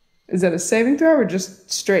 Is that a saving throw or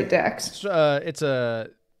just straight dex? It's a...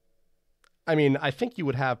 I mean, I think you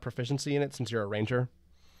would have proficiency in it since you're a ranger.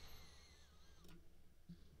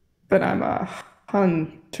 But I'm a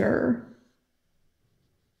hunter.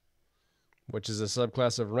 Which is a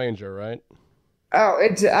subclass of ranger, right? Oh,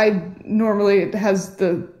 it has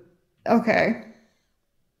the... Okay.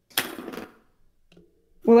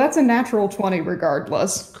 Well, that's a natural 20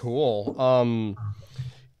 regardless. Cool.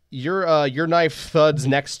 Your knife thuds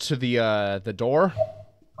next to the door.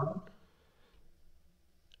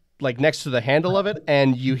 Like next to the handle of it,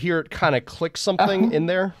 and you hear it kind of click something in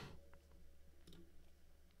there.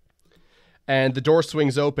 and the door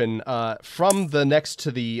swings open. From next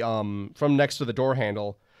to the door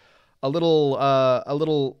handle, a little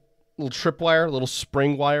tripwire, a little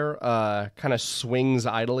spring wire, kind of swings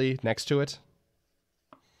idly next to it.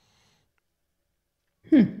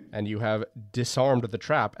 And you have disarmed the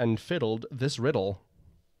trap and fiddled this riddle.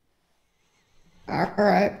 All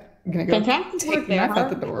right. I'm going to go Fantastic take work there, knife out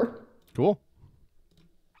the Harp. door. Cool.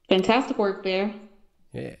 Fantastic work there.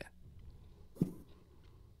 Yeah.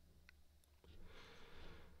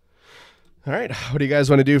 All right. What do you guys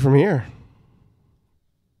want to do from here?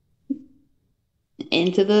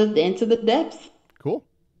 Into the depths. Cool.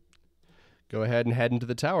 Go ahead and head into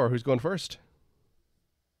the tower. Who's going first?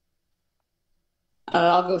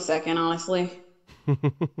 I'll go second, honestly.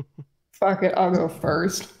 Fuck it, I'll go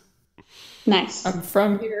first. Nice. I'm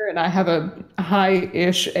from here and I have a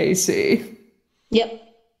high-ish AC. Yep.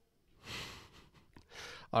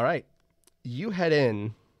 All right. You head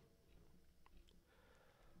in.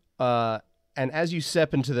 And as you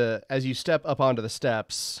step up onto the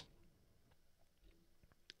steps,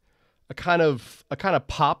 a kind of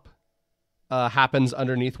pop happens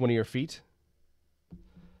underneath one of your feet.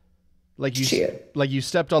 Like you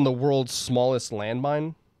stepped on the world's smallest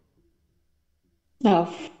landmine.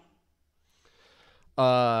 No.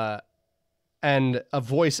 And a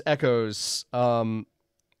voice echoes, a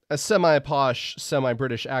semi-posh,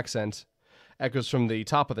 semi-British accent echoes from the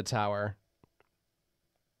top of the tower.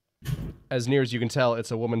 As near as you can tell,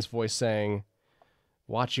 it's a woman's voice saying,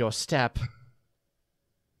 "Watch your step."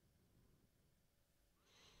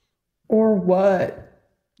 Or what?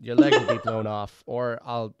 Your leg will be blown off, or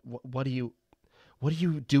what are you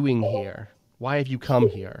doing here? Why have you come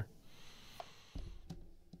here?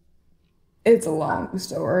 It's a long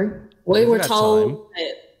story. We were got told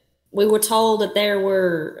that there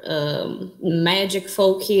were magic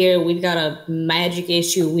folk here. We've got a magic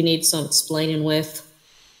issue we need some explaining with.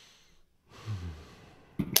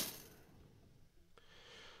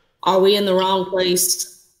 Are we in the wrong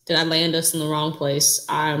place? Did I land us in the wrong place?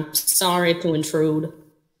 I'm sorry to intrude.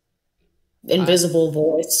 Invisible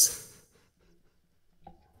voice.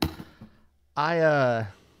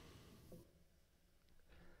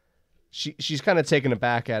 She's kind of taken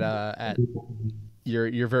aback at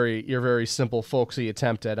your very simple folksy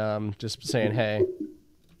attempt at just saying hey.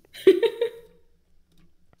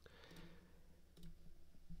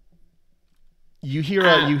 You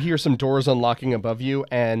hear some doors unlocking above you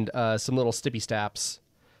and some little stippy staps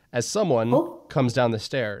as someone comes down the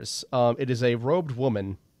stairs. It is a robed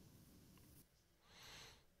woman.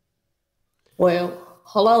 Well,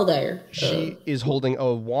 hello there. She is holding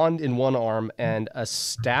a wand in one arm and a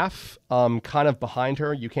staff kind of behind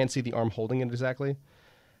her. You can't see the arm holding it exactly.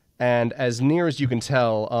 And as near as you can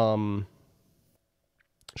tell,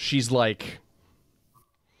 she's like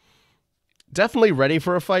definitely ready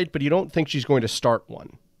for a fight, but you don't think she's going to start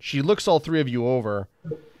one. She looks all three of you over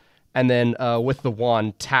and then with the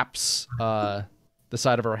wand taps the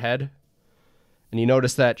side of her head. And you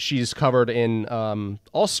notice that she's covered in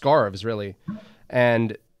all scarves, really.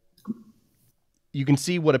 And you can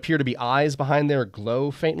see what appear to be eyes behind there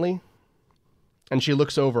glow faintly. And she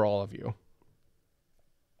looks over all of you.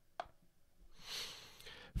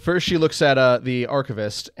 First, she looks at the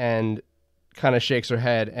archivist and kind of shakes her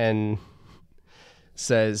head and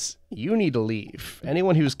says, "You need to leave.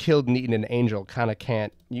 Anyone who's killed and eaten an angel kind of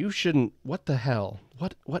can't. You shouldn't. What the hell?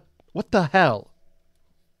 What the hell?"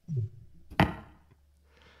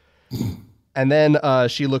 And then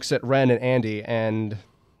she looks at Ren and Andy and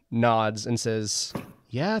nods and says,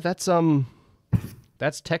 "Yeah, that's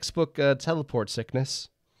textbook teleport sickness."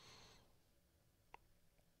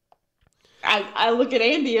 I look at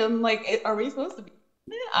Andy and I'm like, are we supposed to be?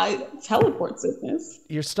 Teleport sickness.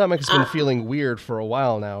 Your stomach's been feeling weird for a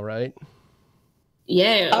while now, right?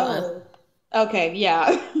 Yeah. Oh. Okay,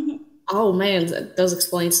 yeah. Oh man, that does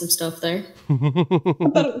explain some stuff there.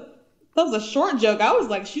 That was a short joke. I was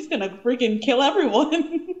like, she's gonna freaking kill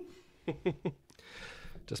everyone.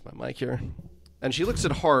 Just my mic here. And she looks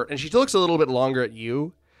at Hart, and she looks a little bit longer at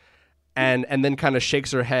you, and then kind of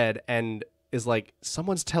shakes her head and is like,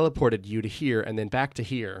 "Someone's teleported you to here and then back to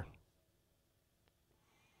here."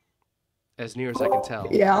 As near as I can tell.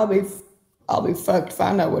 Yeah, I'll be fucked if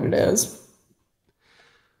I know what it is.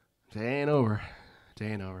 Day ain't over.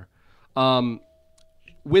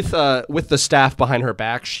 With the staff behind her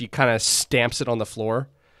back, she kind of stamps it on the floor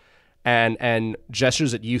and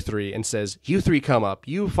gestures at you three and says, "You three come up.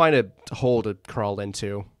 You find a hole to crawl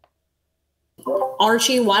into."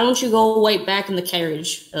 Archie, why don't you go wait back in the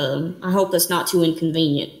carriage? I hope that's not too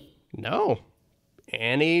inconvenient. No.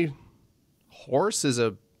 Annie Horse is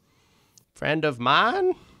a friend of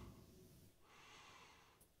mine.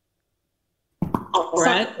 All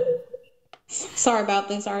right. Sorry about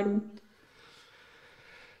this, Arden.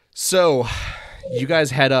 So, you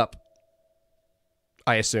guys head up,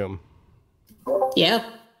 I assume. Yeah.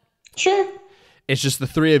 Sure. It's just the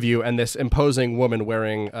three of you and this imposing woman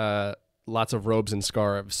wearing lots of robes and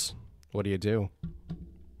scarves. What do you do?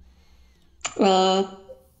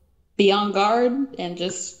 Be on guard and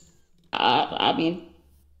just,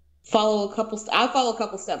 follow a couple. I follow a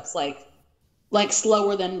couple steps, like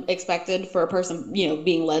slower than expected for a person,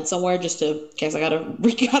 being led somewhere. Just to in case I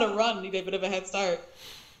gotta run, need a bit of a head start.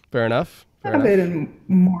 Fair enough. I've been in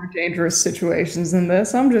more dangerous situations than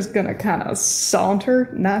this. I'm just gonna kind of saunter,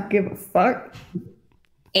 not give a fuck.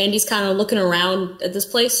 Andy's kind of looking around at this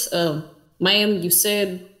place. Ma'am, you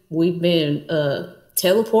said we've been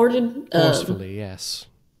teleported. Forcefully, yes.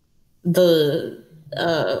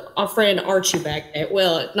 Our friend Archie back there.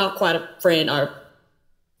 Well, not quite a friend, our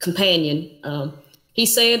companion. He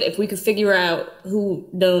said if we could figure out who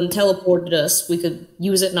done teleported us, we could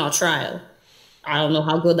use it in our trial. I don't know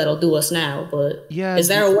how good that'll do us now, but yeah, is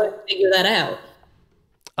there a way to figure that out?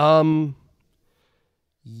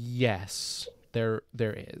 Yes, there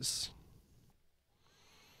is.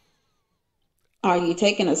 Are you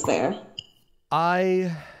taking us there?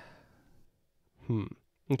 Okay.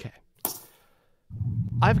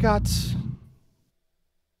 I've got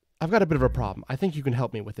a bit of a problem. I think you can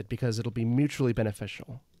help me with it because it'll be mutually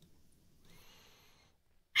beneficial.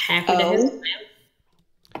 Happy to help, ma'am.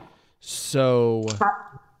 So,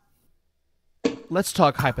 let's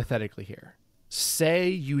talk hypothetically here.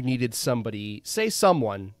 Say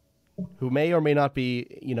someone who may or may not be,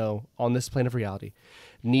 on this plane of reality,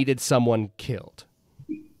 needed someone killed.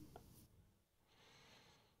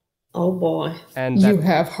 Oh boy. And you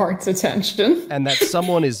have heart's attention. And that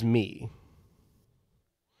someone is me.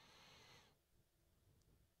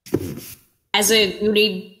 As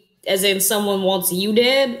in someone wants you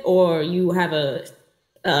dead, or you have a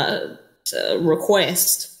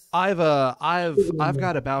request? I've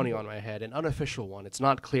got a bounty on my head, an unofficial one. It's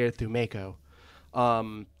not cleared through Mako.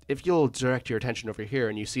 If you'll direct your attention over here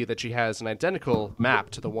and you see that she has an identical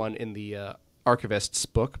map to the one in the archivist's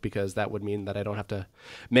book, because that would mean that I don't have to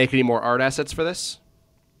make any more art assets for this.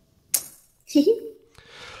 You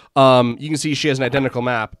can see she has an identical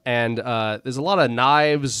map, and there's a lot of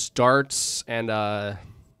knives, darts, and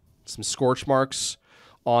some scorch marks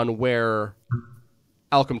on where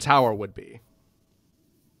Alchem Tower would be.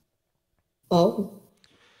 Oh.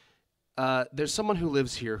 There's someone who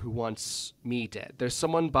lives here who wants me dead. There's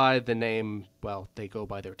someone by the name, well, they go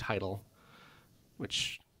by their title,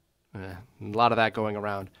 which, a lot of that going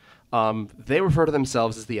around. They refer to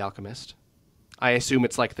themselves as the Alchemist. I assume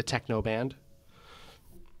it's like the techno band.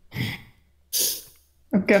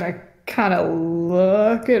 I'm gonna kind of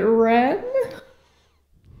look at Ren.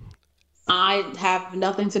 I have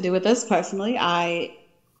nothing to do with this personally.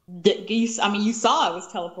 You saw I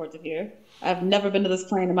was teleported here. I've never been to this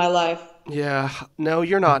plane in my life. Yeah, no,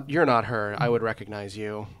 you're not her. I would recognize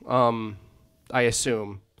you. I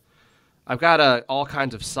assume. I've got all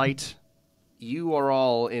kinds of sight. You are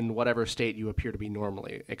all in whatever state you appear to be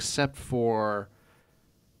normally, except for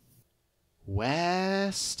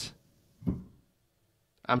West.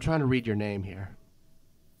 I'm trying to read your name here.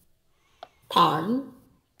 Pardon?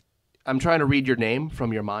 I'm trying to read your name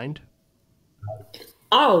from your mind.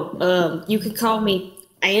 Oh, you could call me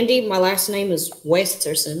Andy. My last name is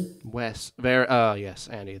Westerson. Yes,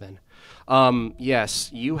 Andy then.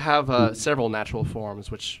 Yes, you have several natural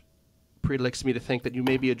forms, which predilects me to think that you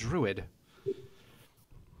may be a druid.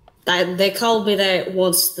 They called me that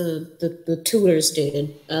once the tutors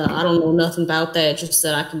did. I don't know nothing about that, just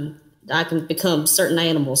that I can become certain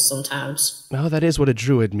animals sometimes. Oh, that is what a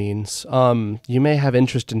druid means. You may have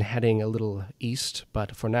interest in heading a little east,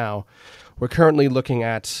 but for now, we're currently looking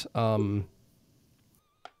at, the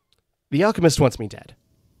Alchemist wants me dead.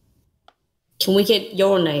 Can we get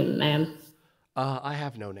your name, ma'am? I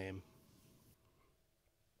have no name.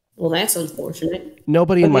 Well, that's unfortunate.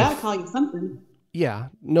 Nobody in my... call you something. Yeah,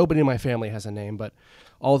 nobody in my family has a name, but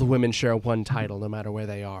all the women share one title, no matter where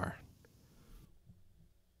they are.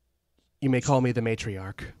 You may call me the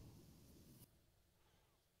matriarch.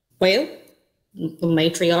 Well, the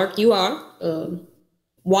matriarch you are.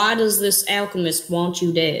 Why does this alchemist want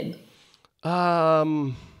you dead?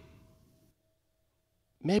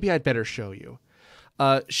 Maybe I'd better show you.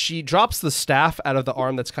 She drops the staff out of the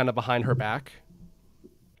arm that's kind of behind her back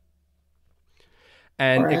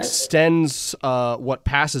and extends what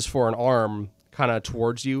passes for an arm kind of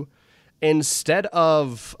towards you. Instead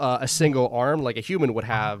of a single arm like a human would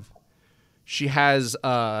have, she has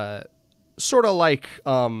sort of like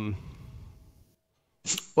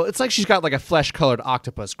Well, it's like she's got like a flesh-colored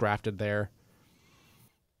octopus grafted there.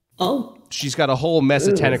 Oh. She's got a whole mess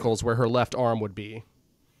of tentacles where her left arm would be.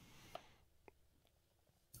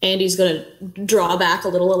 Andy's gonna draw back a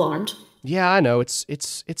little alarmed. Yeah, I know.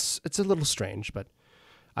 It's a little strange, but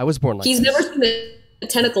I was born like He's this. never seen a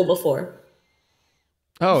tentacle before.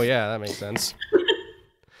 Oh, yeah, that makes sense.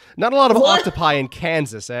 Not a lot of octopi in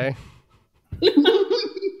Kansas, eh?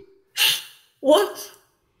 What?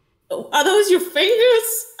 Are those your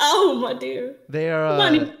fingers? Oh, my dear. They are.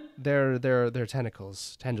 Money. They're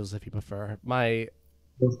tentacles, tendrils, if you prefer. My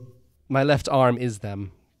left arm is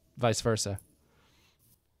them, vice versa.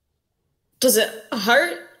 Does it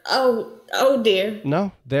hurt? Oh dear.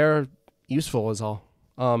 No, they're useful, is all.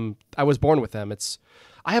 I was born with them.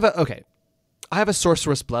 I have a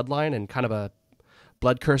sorceress bloodline and kind of a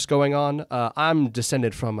blood curse going on. I'm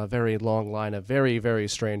descended from a very long line of very, very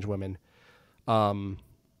strange women.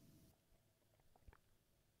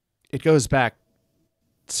 It goes back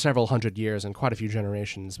several hundred years and quite a few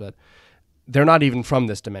generations, but they're not even from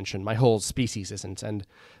this dimension. My whole species isn't, and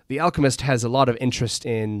the alchemist has a lot of interest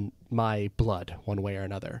in my blood, one way or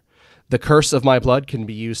another. The curse of my blood can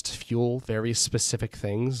be used to fuel very specific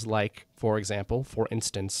things, like, for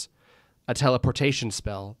instance, a teleportation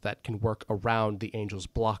spell that can work around the angel's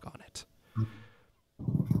block on it.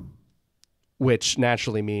 Which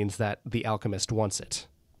naturally means that the alchemist wants it.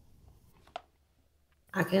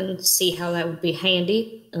 I can see how that would be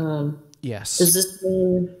handy. Yes. Does this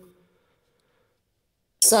mean...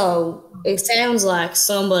 So, it sounds like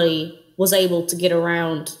somebody was able to get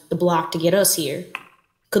around the block to get us here.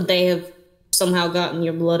 Could they have somehow gotten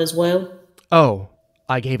your blood as well? Oh,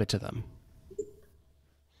 I gave it to them.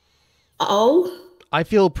 Oh? I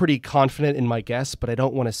feel pretty confident in my guess, but I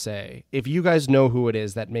don't want to say. If you guys know who it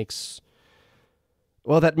is, that makes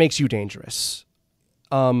you dangerous.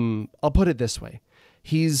 I'll put it this way.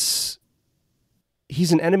 He's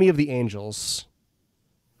an enemy of the angels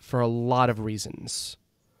for a lot of reasons.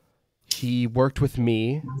 He worked with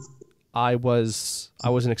me. I was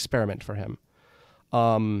an experiment for him.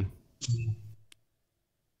 I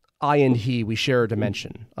and he, we share a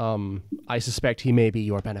dimension. I suspect he may be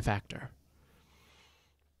your benefactor.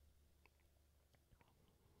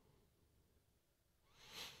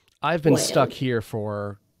 I've been stuck here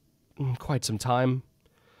for quite some time.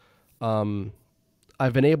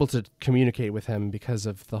 I've been able to communicate with him because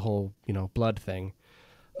of the whole, blood thing.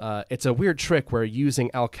 It's a weird trick where using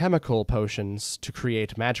alchemical potions to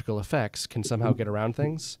create magical effects can somehow get around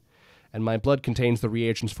things, and my blood contains the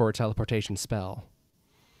reagents for a teleportation spell.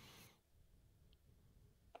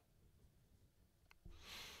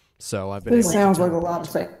 So I've been. This sounds like a lot of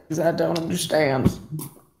things I don't understand.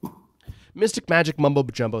 Mystic magic mumbo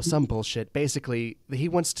jumbo, some bullshit. Basically, he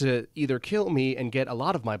wants to either kill me and get a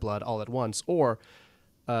lot of my blood all at once, or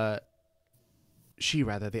the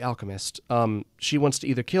alchemist, she wants to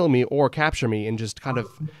either kill me or capture me and just kind of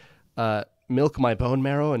milk my bone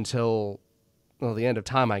marrow until, the end of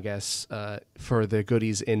time, I guess, for the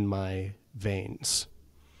goodies in my veins.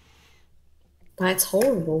 That's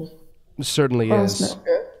horrible. It certainly That's is. not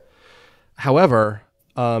good. However,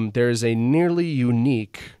 there's a nearly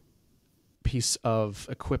unique piece of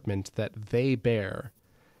equipment that they bear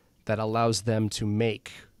that allows them to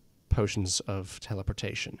make potions of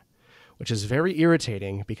teleportation, which is very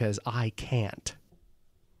irritating because I can't.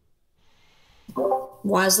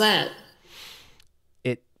 Why's that?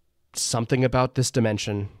 Something about this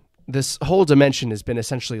dimension. This whole dimension has been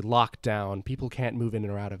essentially locked down. People can't move in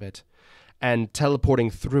or out of it. And teleporting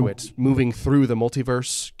through it, moving through the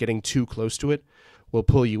multiverse, getting too close to it, will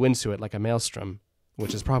pull you into it like a maelstrom,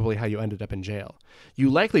 which is probably how you ended up in jail. You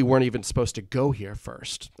likely weren't even supposed to go here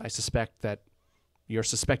first. I suspect that your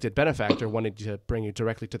suspected benefactor wanted to bring you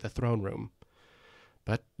directly to the throne room.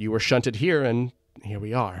 But you were shunted here, and here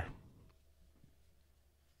we are.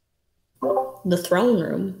 The throne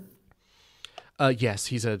room? Yes,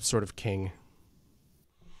 he's a sort of king.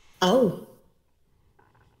 Oh.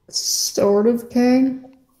 Sort of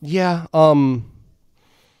king? Yeah,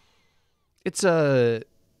 it's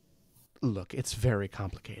it's very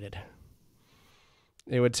complicated.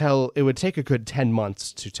 It would take a good 10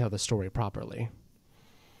 months to tell the story properly.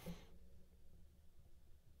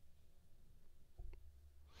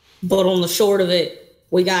 But on the short of it,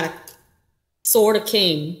 we got a sort of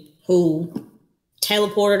king who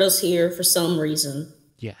teleported us here for some reason.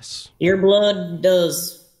 Yes. Your blood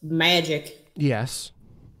does magic. Yes.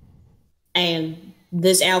 And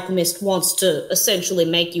this alchemist wants to essentially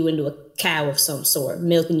make you into a cow of some sort,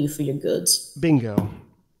 milking you for your goods. Bingo.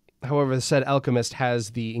 However, the said alchemist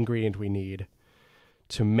has the ingredient we need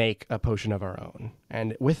to make a potion of our own.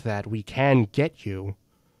 And with that, we can get you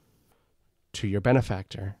to your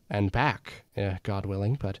benefactor and back, God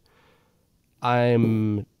willing, but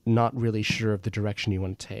I'm not really sure of the direction you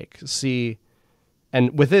want to take. See,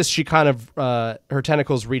 and with this, she kind of, her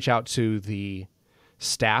tentacles reach out to the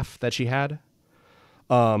staff that she had,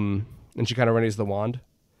 and she kind of readies the wand.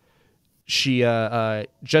 She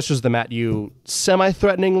gestures them at you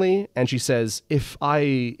semi-threateningly, and she says, if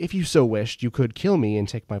you so wished, you could kill me and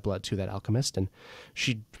take my blood to that alchemist, and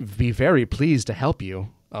she'd be very pleased to help you.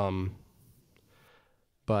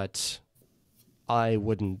 But I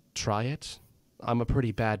wouldn't try it. I'm a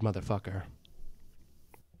pretty bad motherfucker.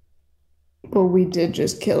 Well, we did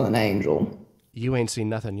just kill an angel. You ain't seen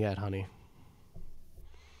nothing yet, honey.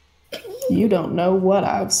 You don't know what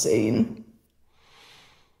I've seen.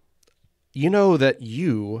 You know that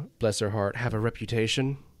you, bless her heart, have a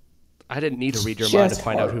reputation? I didn't need to read your mind to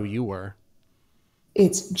find out who you were.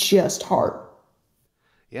 It's just heart.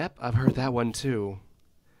 Yep, I've heard that one too.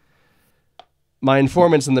 My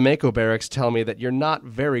informants in the Mako barracks tell me that you're not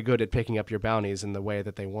very good at picking up your bounties in the way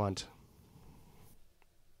that they want.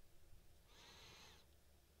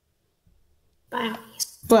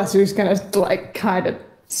 Bounties. Buster's gonna, like, kind of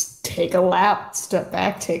take a lap, step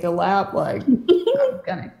back, take a lap, like, I'm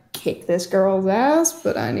gonna kick this girl's ass,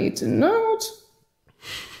 but I need to know it.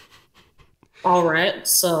 All right,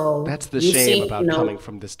 so that's the shame about coming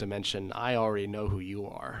from this dimension. I already know who you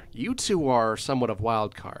are. You two are somewhat of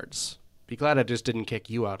wild cards. Be glad I just didn't kick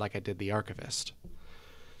you out like I did the archivist.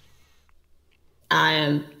 I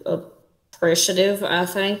am appreciative. I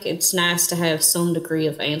think it's nice to have some degree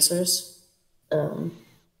of answers.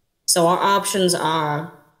 So our options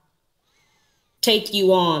are take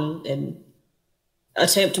you on and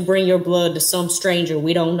attempt to bring your blood to some stranger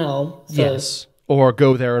we don't know. Yes. Or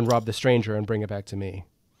go there and rob the stranger and bring it back to me.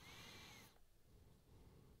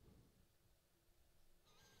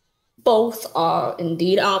 Both are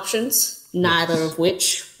indeed options, neither of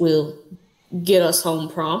which will get us home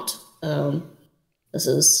prompt. This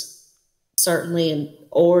is certainly an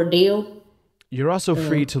ordeal. You're also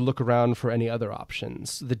free to look around for any other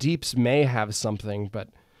options. The Deeps may have something, but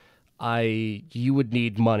you would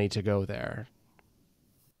need money to go there.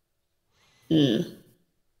 The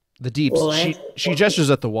Deeps, Well, she gestures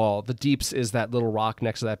at the wall. The Deeps is that little rock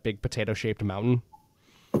next to that big potato-shaped mountain.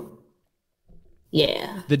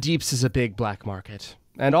 Yeah. The Deeps is a big black market.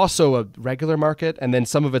 And also a regular market, and then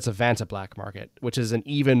some of it's a Vanta black market, which is an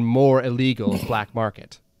even more illegal black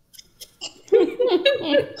market.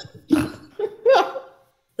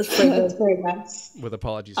 That's very nice. With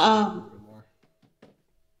apologies. A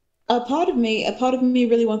part of me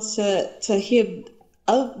really wants to hear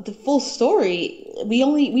the full story.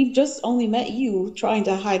 We've just only met you trying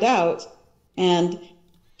to hide out, and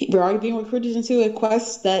we're already being recruited into a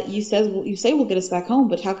quest that you say will get us back home.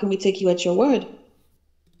 But how can we take you at your word?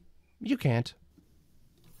 You can't.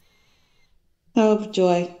 Oh,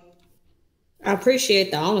 joy. I appreciate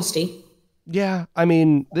the honesty. Yeah, I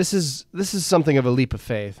mean, this is something of a leap of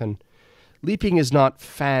faith, and leaping is not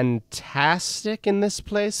fantastic in this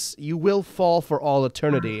place. You will fall for all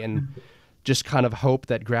eternity and just kind of hope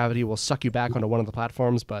that gravity will suck you back onto one of the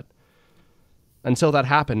platforms, but until that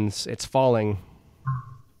happens, it's falling.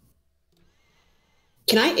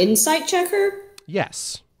 Can I insight check her?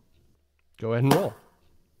 Yes. Go ahead and roll.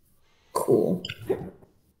 Cool.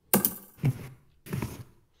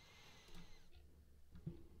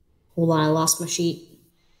 Hold on, I lost my sheet.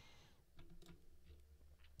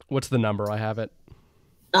 What's the number? I have it.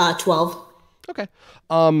 12. Okay.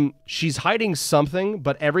 She's hiding something,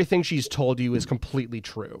 but everything she's told you is completely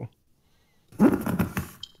true.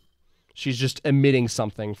 She's just emitting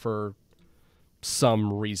something for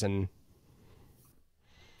some reason.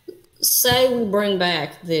 Say we bring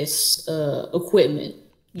back this equipment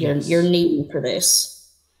you're needing for this.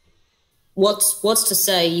 What's to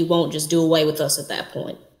say you won't just do away with us at that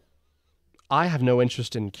point? I have no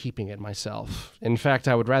interest in keeping it myself. In fact,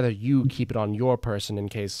 I would rather you keep it on your person in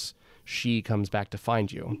case she comes back to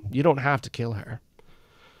find you. You don't have to kill her.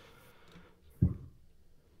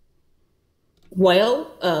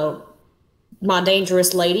 Well, my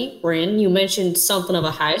dangerous lady, Bryn, you mentioned something of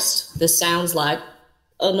a heist. This sounds like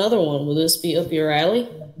another one. Will this be up your alley?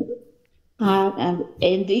 And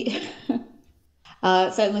indeed,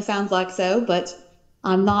 it certainly sounds like so, but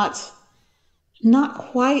I'm not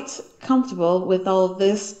quite comfortable with all of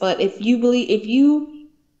this. But if you,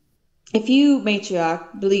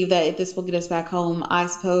 matriarch, believe that this will get us back home, I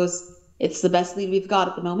suppose it's the best lead we've got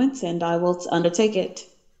at the moment, and I will undertake it.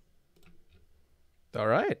 All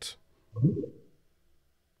right.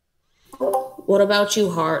 What about you,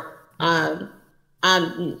 Hart?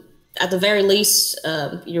 At the very least,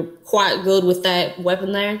 you're quite good with that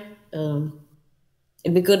weapon there.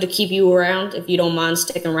 It'd be good to keep you around if you don't mind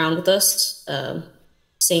sticking around with us,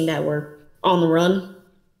 seeing that we're on the run.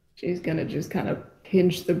 She's gonna just kind of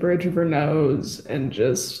pinch the bridge of her nose and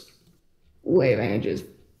just wave and just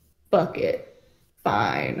fuck it.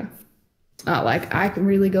 Fine. It's not like I can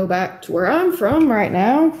really go back to where I'm from right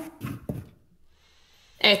now.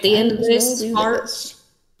 At the end of this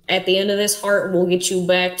heart, we'll get you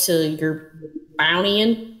back to your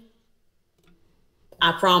bountying.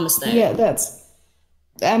 I promise that. Yeah,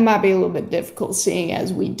 that might be a little bit difficult, seeing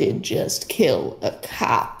as we did just kill a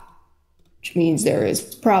cop, which means there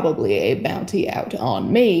is probably a bounty out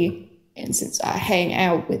on me. And since I hang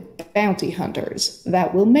out with bounty hunters,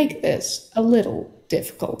 that will make this a little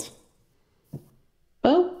difficult.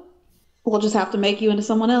 Well, we'll just have to make you into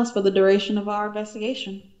someone else for the duration of our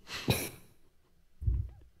investigation.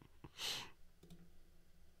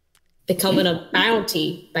 Becoming a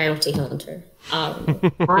bounty hunter. I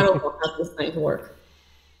don't know how this thing works.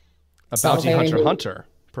 A bounty hunter,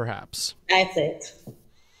 perhaps. That's it.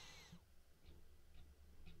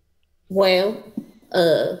 Well,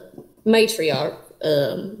 matriarch,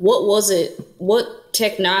 what was it? What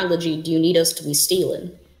technology do you need us to be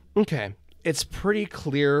stealing? Okay. It's pretty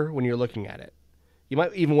clear when you're looking at it. You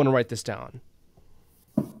might even want to write this down.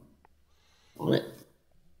 On it.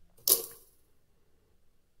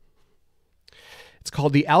 It's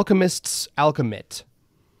called the Alchemist's Alchemit.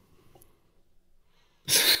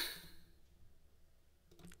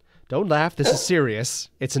 Don't laugh, this is serious.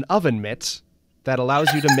 It's an oven mitt that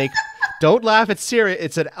allows you to make... Don't laugh, it's serious.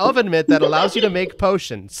 It's an oven mitt that allows you to make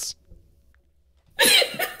potions.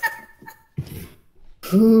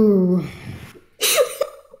 Ooh.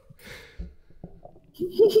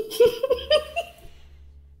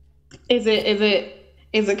 Is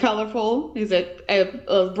it colorful? Is it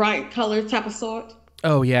a bright color type of sort?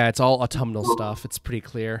 Oh yeah, it's all autumnal stuff. It's pretty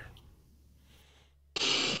clear.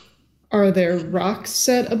 Are there rocks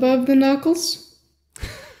set above the knuckles?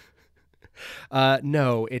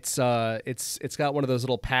 No, it's got one of those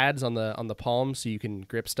little pads on the palm so you can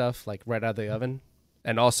grip stuff like right out of the oven.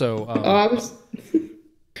 And also I was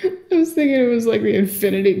thinking it was like the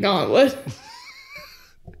Infinity Gauntlet.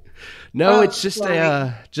 No, it's just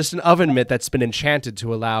just an oven mitt that's been enchanted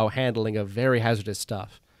to allow handling of very hazardous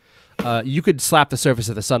stuff. You could slap the surface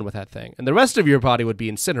of the sun with that thing, and the rest of your body would be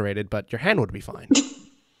incinerated, but your hand would be fine.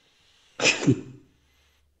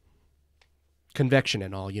 Convection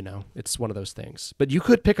and all, you know. It's one of those things. But you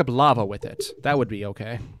could pick up lava with it. That would be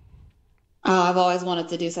okay. Oh, I've always wanted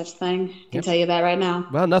to do such a thing. I can tell you that right now.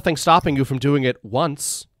 Well, nothing's stopping you from doing it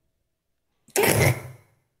once.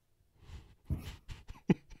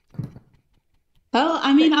 Well,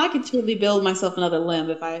 I mean, I could truly build myself another limb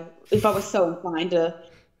if I was so inclined to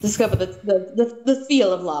discover the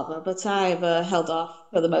feel of lava, but I've held off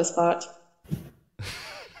for the most part.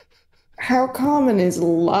 How common is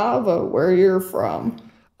lava where you're from?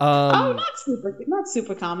 Not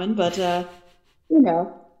super common, but you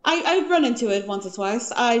know, I've run into it once or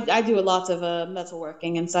twice. I do a lot of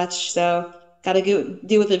metalworking and such, so gotta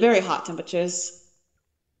deal with it very hot temperatures.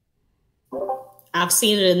 I've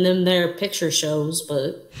seen it in them there picture shows,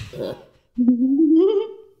 but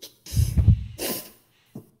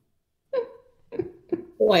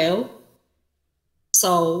well,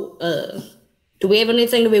 so do we have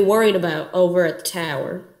anything to be worried about over at the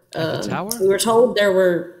tower? At the tower? We were told there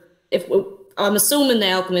were. I'm assuming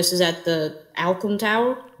the alchemist is at the Alchem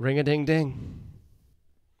Tower. Ring a ding ding.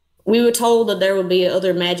 We were told that there would be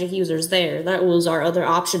other magic users there. That was our other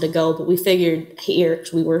option to go, but we figured here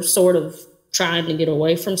because we were sort of trying to get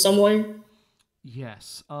away from somewhere.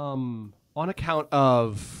 Yes. On account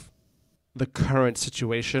of the current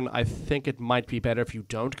situation, I think it might be better if you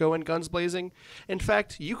don't go in guns blazing. In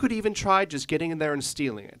fact, you could even try just getting in there and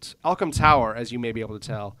stealing it. Alchem Tower, as you may be able to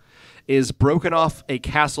tell, is broken off a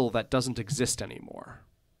castle that doesn't exist anymore.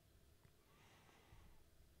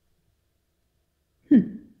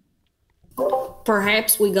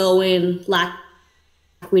 Perhaps we go in like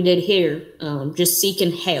we did here, just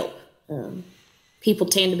seeking help. People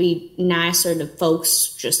tend to be nicer to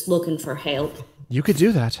folks just looking for help. You could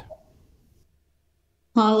do that.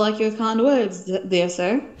 I like your kind words, dear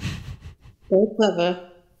sir. Very clever.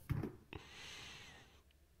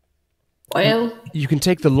 Well, You can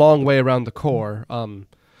take the long way around the core.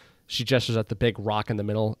 She gestures at the big rock in the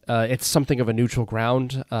middle. It's something of a neutral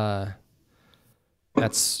ground.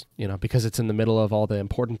 That's, because it's in the middle of all the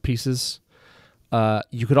important pieces.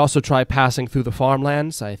 You could also try passing through the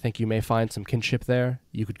farmlands. I think you may find some kinship there.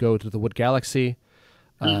 You could go to the Wood Galaxy.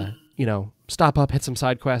 Stop up, hit some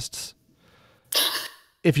side quests.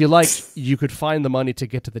 If you like, you could find the money to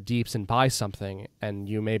get to the deeps and buy something, and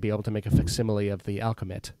you may be able to make a facsimile of the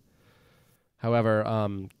alchemit.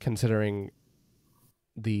 However, considering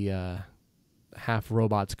the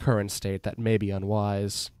half-robot's current state, that may be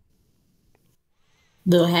unwise.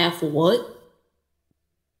 The half what?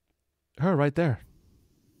 Her right there.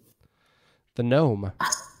 The gnome.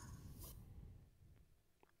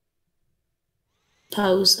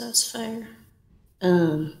 Suppose that's fair.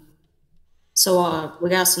 So we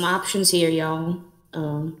got some options here, y'all.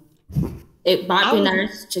 It might be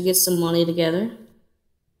nice to get some money together.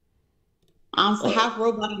 I'm half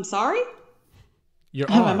robot. I'm sorry.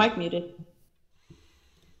 Your I have arm. my mic muted.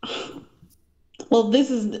 Well,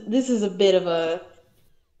 this is a bit of a.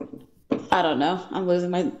 I don't know. I'm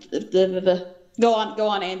losing my. Go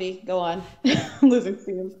on, Andy. Go on. I'm losing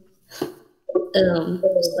steam.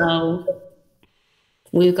 So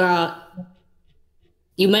we've got.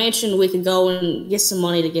 You mentioned we could go and get some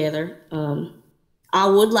money together. I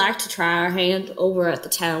would like to try our hand over at the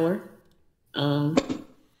tower,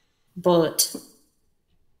 but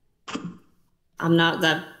I'm not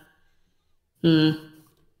that.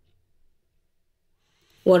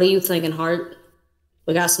 What are you thinking, Hart?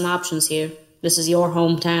 We got some options here. This is your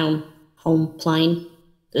hometown, home plane.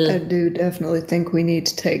 I do definitely think we need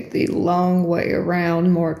to take the long way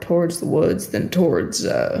around, more towards the woods than towards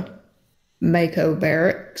Mako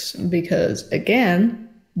Barracks, because, again,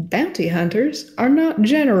 bounty hunters are not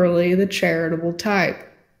generally the charitable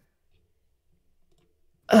type.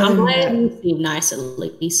 I'm glad you seem nice at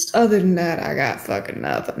least. Other than that, I got fucking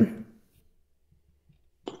nothing.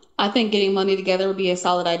 I think getting money together would be a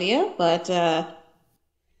solid idea, but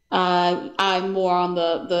I'm more on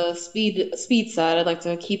the speed side. I'd like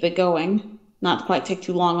to keep it going, not quite take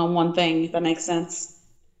too long on one thing, if that makes sense.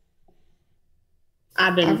 I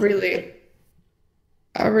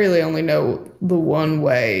really only know the one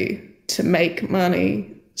way to make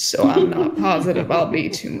money, so I'm not positive I'll be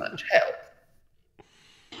too much help.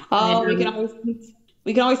 Oh, we can always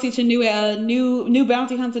teach a new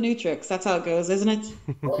bounty hunter new tricks. That's how it goes, isn't it?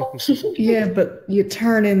 Yeah, but you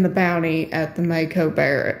turn in the bounty at the Mako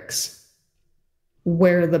Barracks,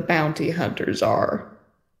 where the bounty hunters are.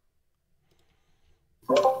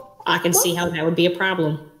 I can see how that would be a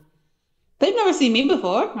problem. They've never seen me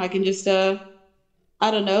before. I can just, I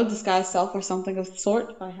don't know, disguise self or something of the sort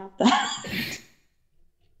if I have that.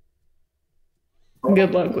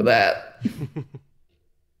 Good luck with that.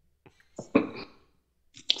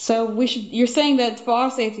 So you're saying that for our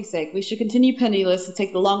safety's sake, we should continue penniless and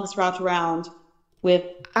take the longest route around with...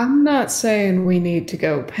 I'm not saying we need to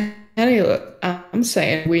go penniless. I'm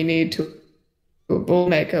saying we need to go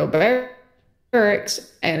Mako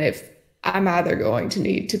Barracks, and if I'm either going to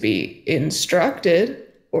need to be instructed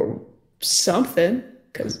or something,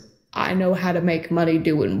 because I know how to make money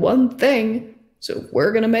doing one thing, so if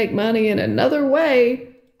we're going to make money in another way,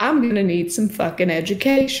 I'm going to need some fucking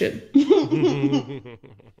education.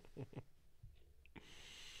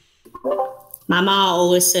 My mom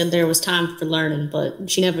always said there was time for learning, but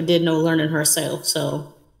she never did no learning herself,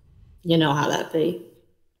 so you know how that be.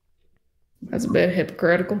 That's a bit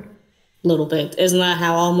hypocritical. A little bit. Isn't that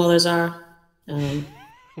how all mothers are? Yeah.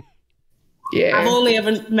 I've only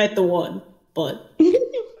ever met the one, but...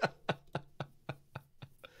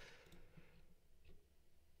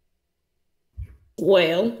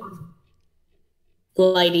 Well,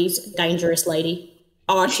 ladies, dangerous lady,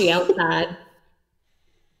 Archie outside.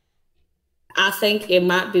 I think it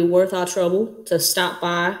might be worth our trouble to stop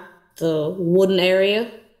by the wooden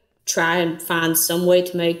area, try and find some way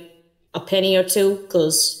to make a penny or two,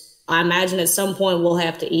 because I imagine at some point we'll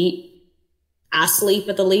have to eat. I sleep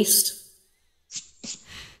at the least.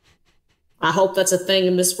 I hope that's a thing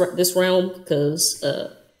in this realm, because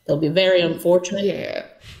it'll be very unfortunate. Yeah.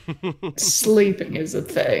 Sleeping is a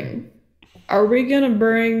thing. Are we gonna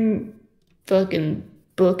bring fucking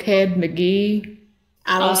Bookhead McGee?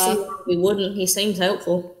 I don't see why we wouldn't. He seems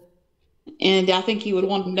helpful. And I think he would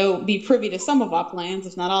want to be privy to some of our plans,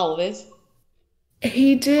 if not all of it.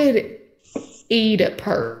 He did eat a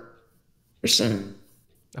person.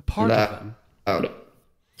 A part of them.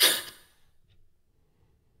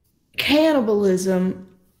 Cannibalism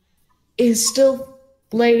is still...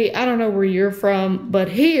 Lady, I don't know where you're from, but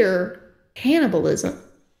here, cannibalism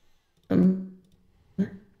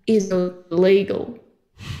is illegal.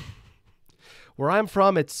 Where I'm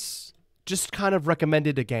from, it's just kind of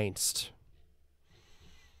recommended against.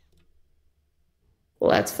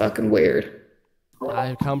 Well, that's fucking weird.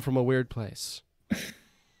 I come from a weird place.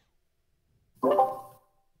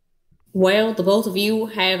 Well, the both of you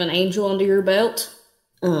have an angel under your belt.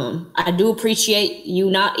 I do appreciate you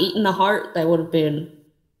not eating the heart. That would have been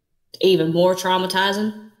even more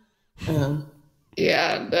traumatizing.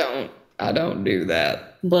 Yeah, I don't do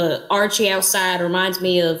that. But Archie outside reminds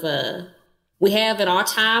me of we have in our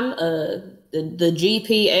time the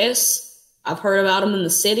GPS. I've heard about them in the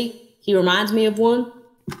city. He reminds me of one.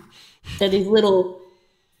 They're these little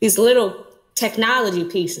technology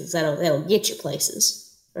pieces that'll get you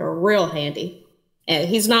places. They're real handy. And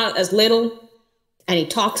he's not as little, and he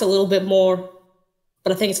talks a little bit more,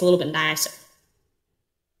 but I think it's a little bit nicer.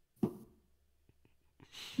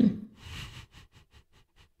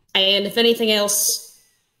 And if anything else,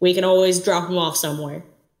 we can always drop him off somewhere.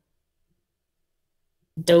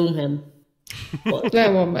 Doom him.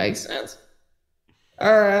 That won't make sense.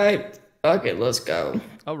 All right. Fuck it, let's go.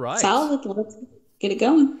 All right. Solid. Let's get it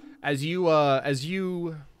going. As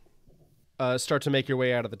you start to make your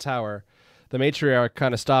way out of the tower, the matriarch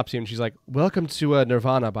kind of stops you, and she's like, "Welcome to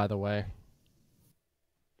Nirvana, by the way."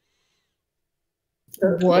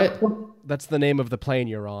 What? That's the name of the plane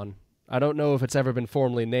you're on. I don't know if it's ever been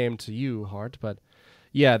formally named to you, Hart, but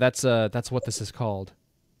yeah, that's what this is called.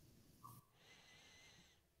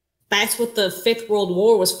 That's what the Fifth World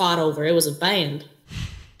War was fought over. It was a band.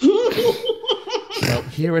 Well,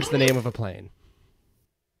 here it's the name of a plane.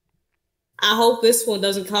 I hope this one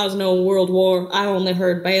doesn't cause no world war. I only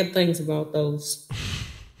heard bad things about those.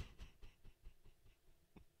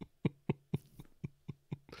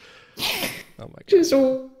 Oh my god. Just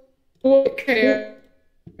okay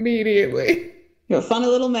immediately. You're a funny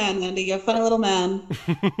little man, Andy. You're a funny little man.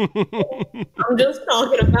 I'm just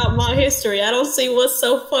talking about my history. I don't see what's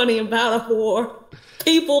so funny about a war.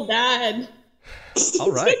 People died.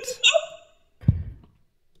 All right.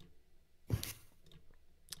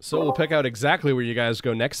 So we'll pick out exactly where you guys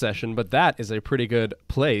go next session, but that is a pretty good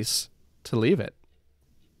place to leave it.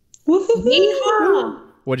 Yeehaw!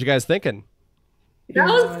 What you guys thinking? That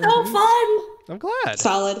was so fun. I'm glad.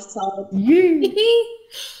 Solid. Yeah.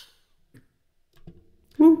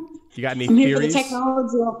 You got any I'm here for the theories?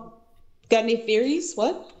 technology. Got any theories?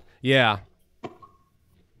 What? Yeah.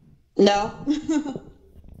 No.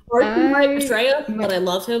 Archie might betray us, but I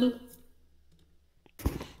love him.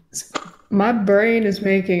 My brain is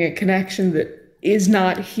making a connection that is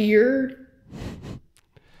not here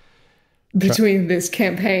between this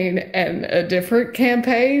campaign and a different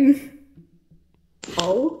campaign.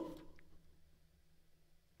 Oh?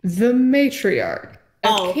 The matriarch.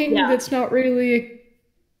 A king that's not really a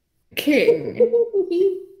king.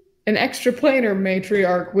 An extraplanar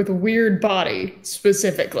matriarch with a weird body,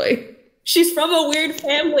 specifically. She's from a weird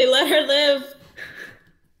family. Let her live.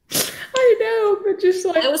 I know, but just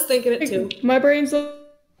like... I was thinking it too. My brain's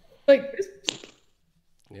like...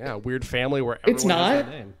 Yeah, weird family where everyone It's not. has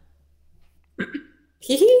their name.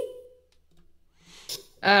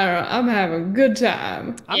 I don't know. I'm having a good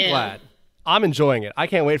time. I'm glad. I'm enjoying it. I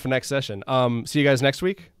can't wait for next session. See you guys next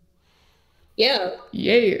week? Yeah.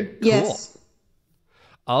 Yeah. Yes.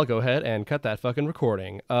 I'll go ahead and cut that fucking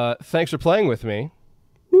recording. Thanks for playing with me.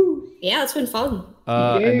 Yeah, it's been fun.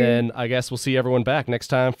 And then I guess we'll see everyone back next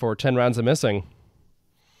time for 10 rounds of missing.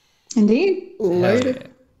 Indeed. Later.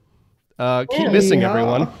 Keep missing,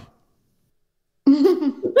 everyone.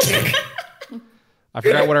 I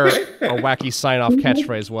forgot what our wacky sign-off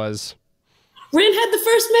catchphrase was. Rin had the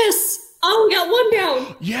first miss. Oh, we got one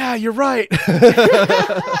down. Yeah, you're right.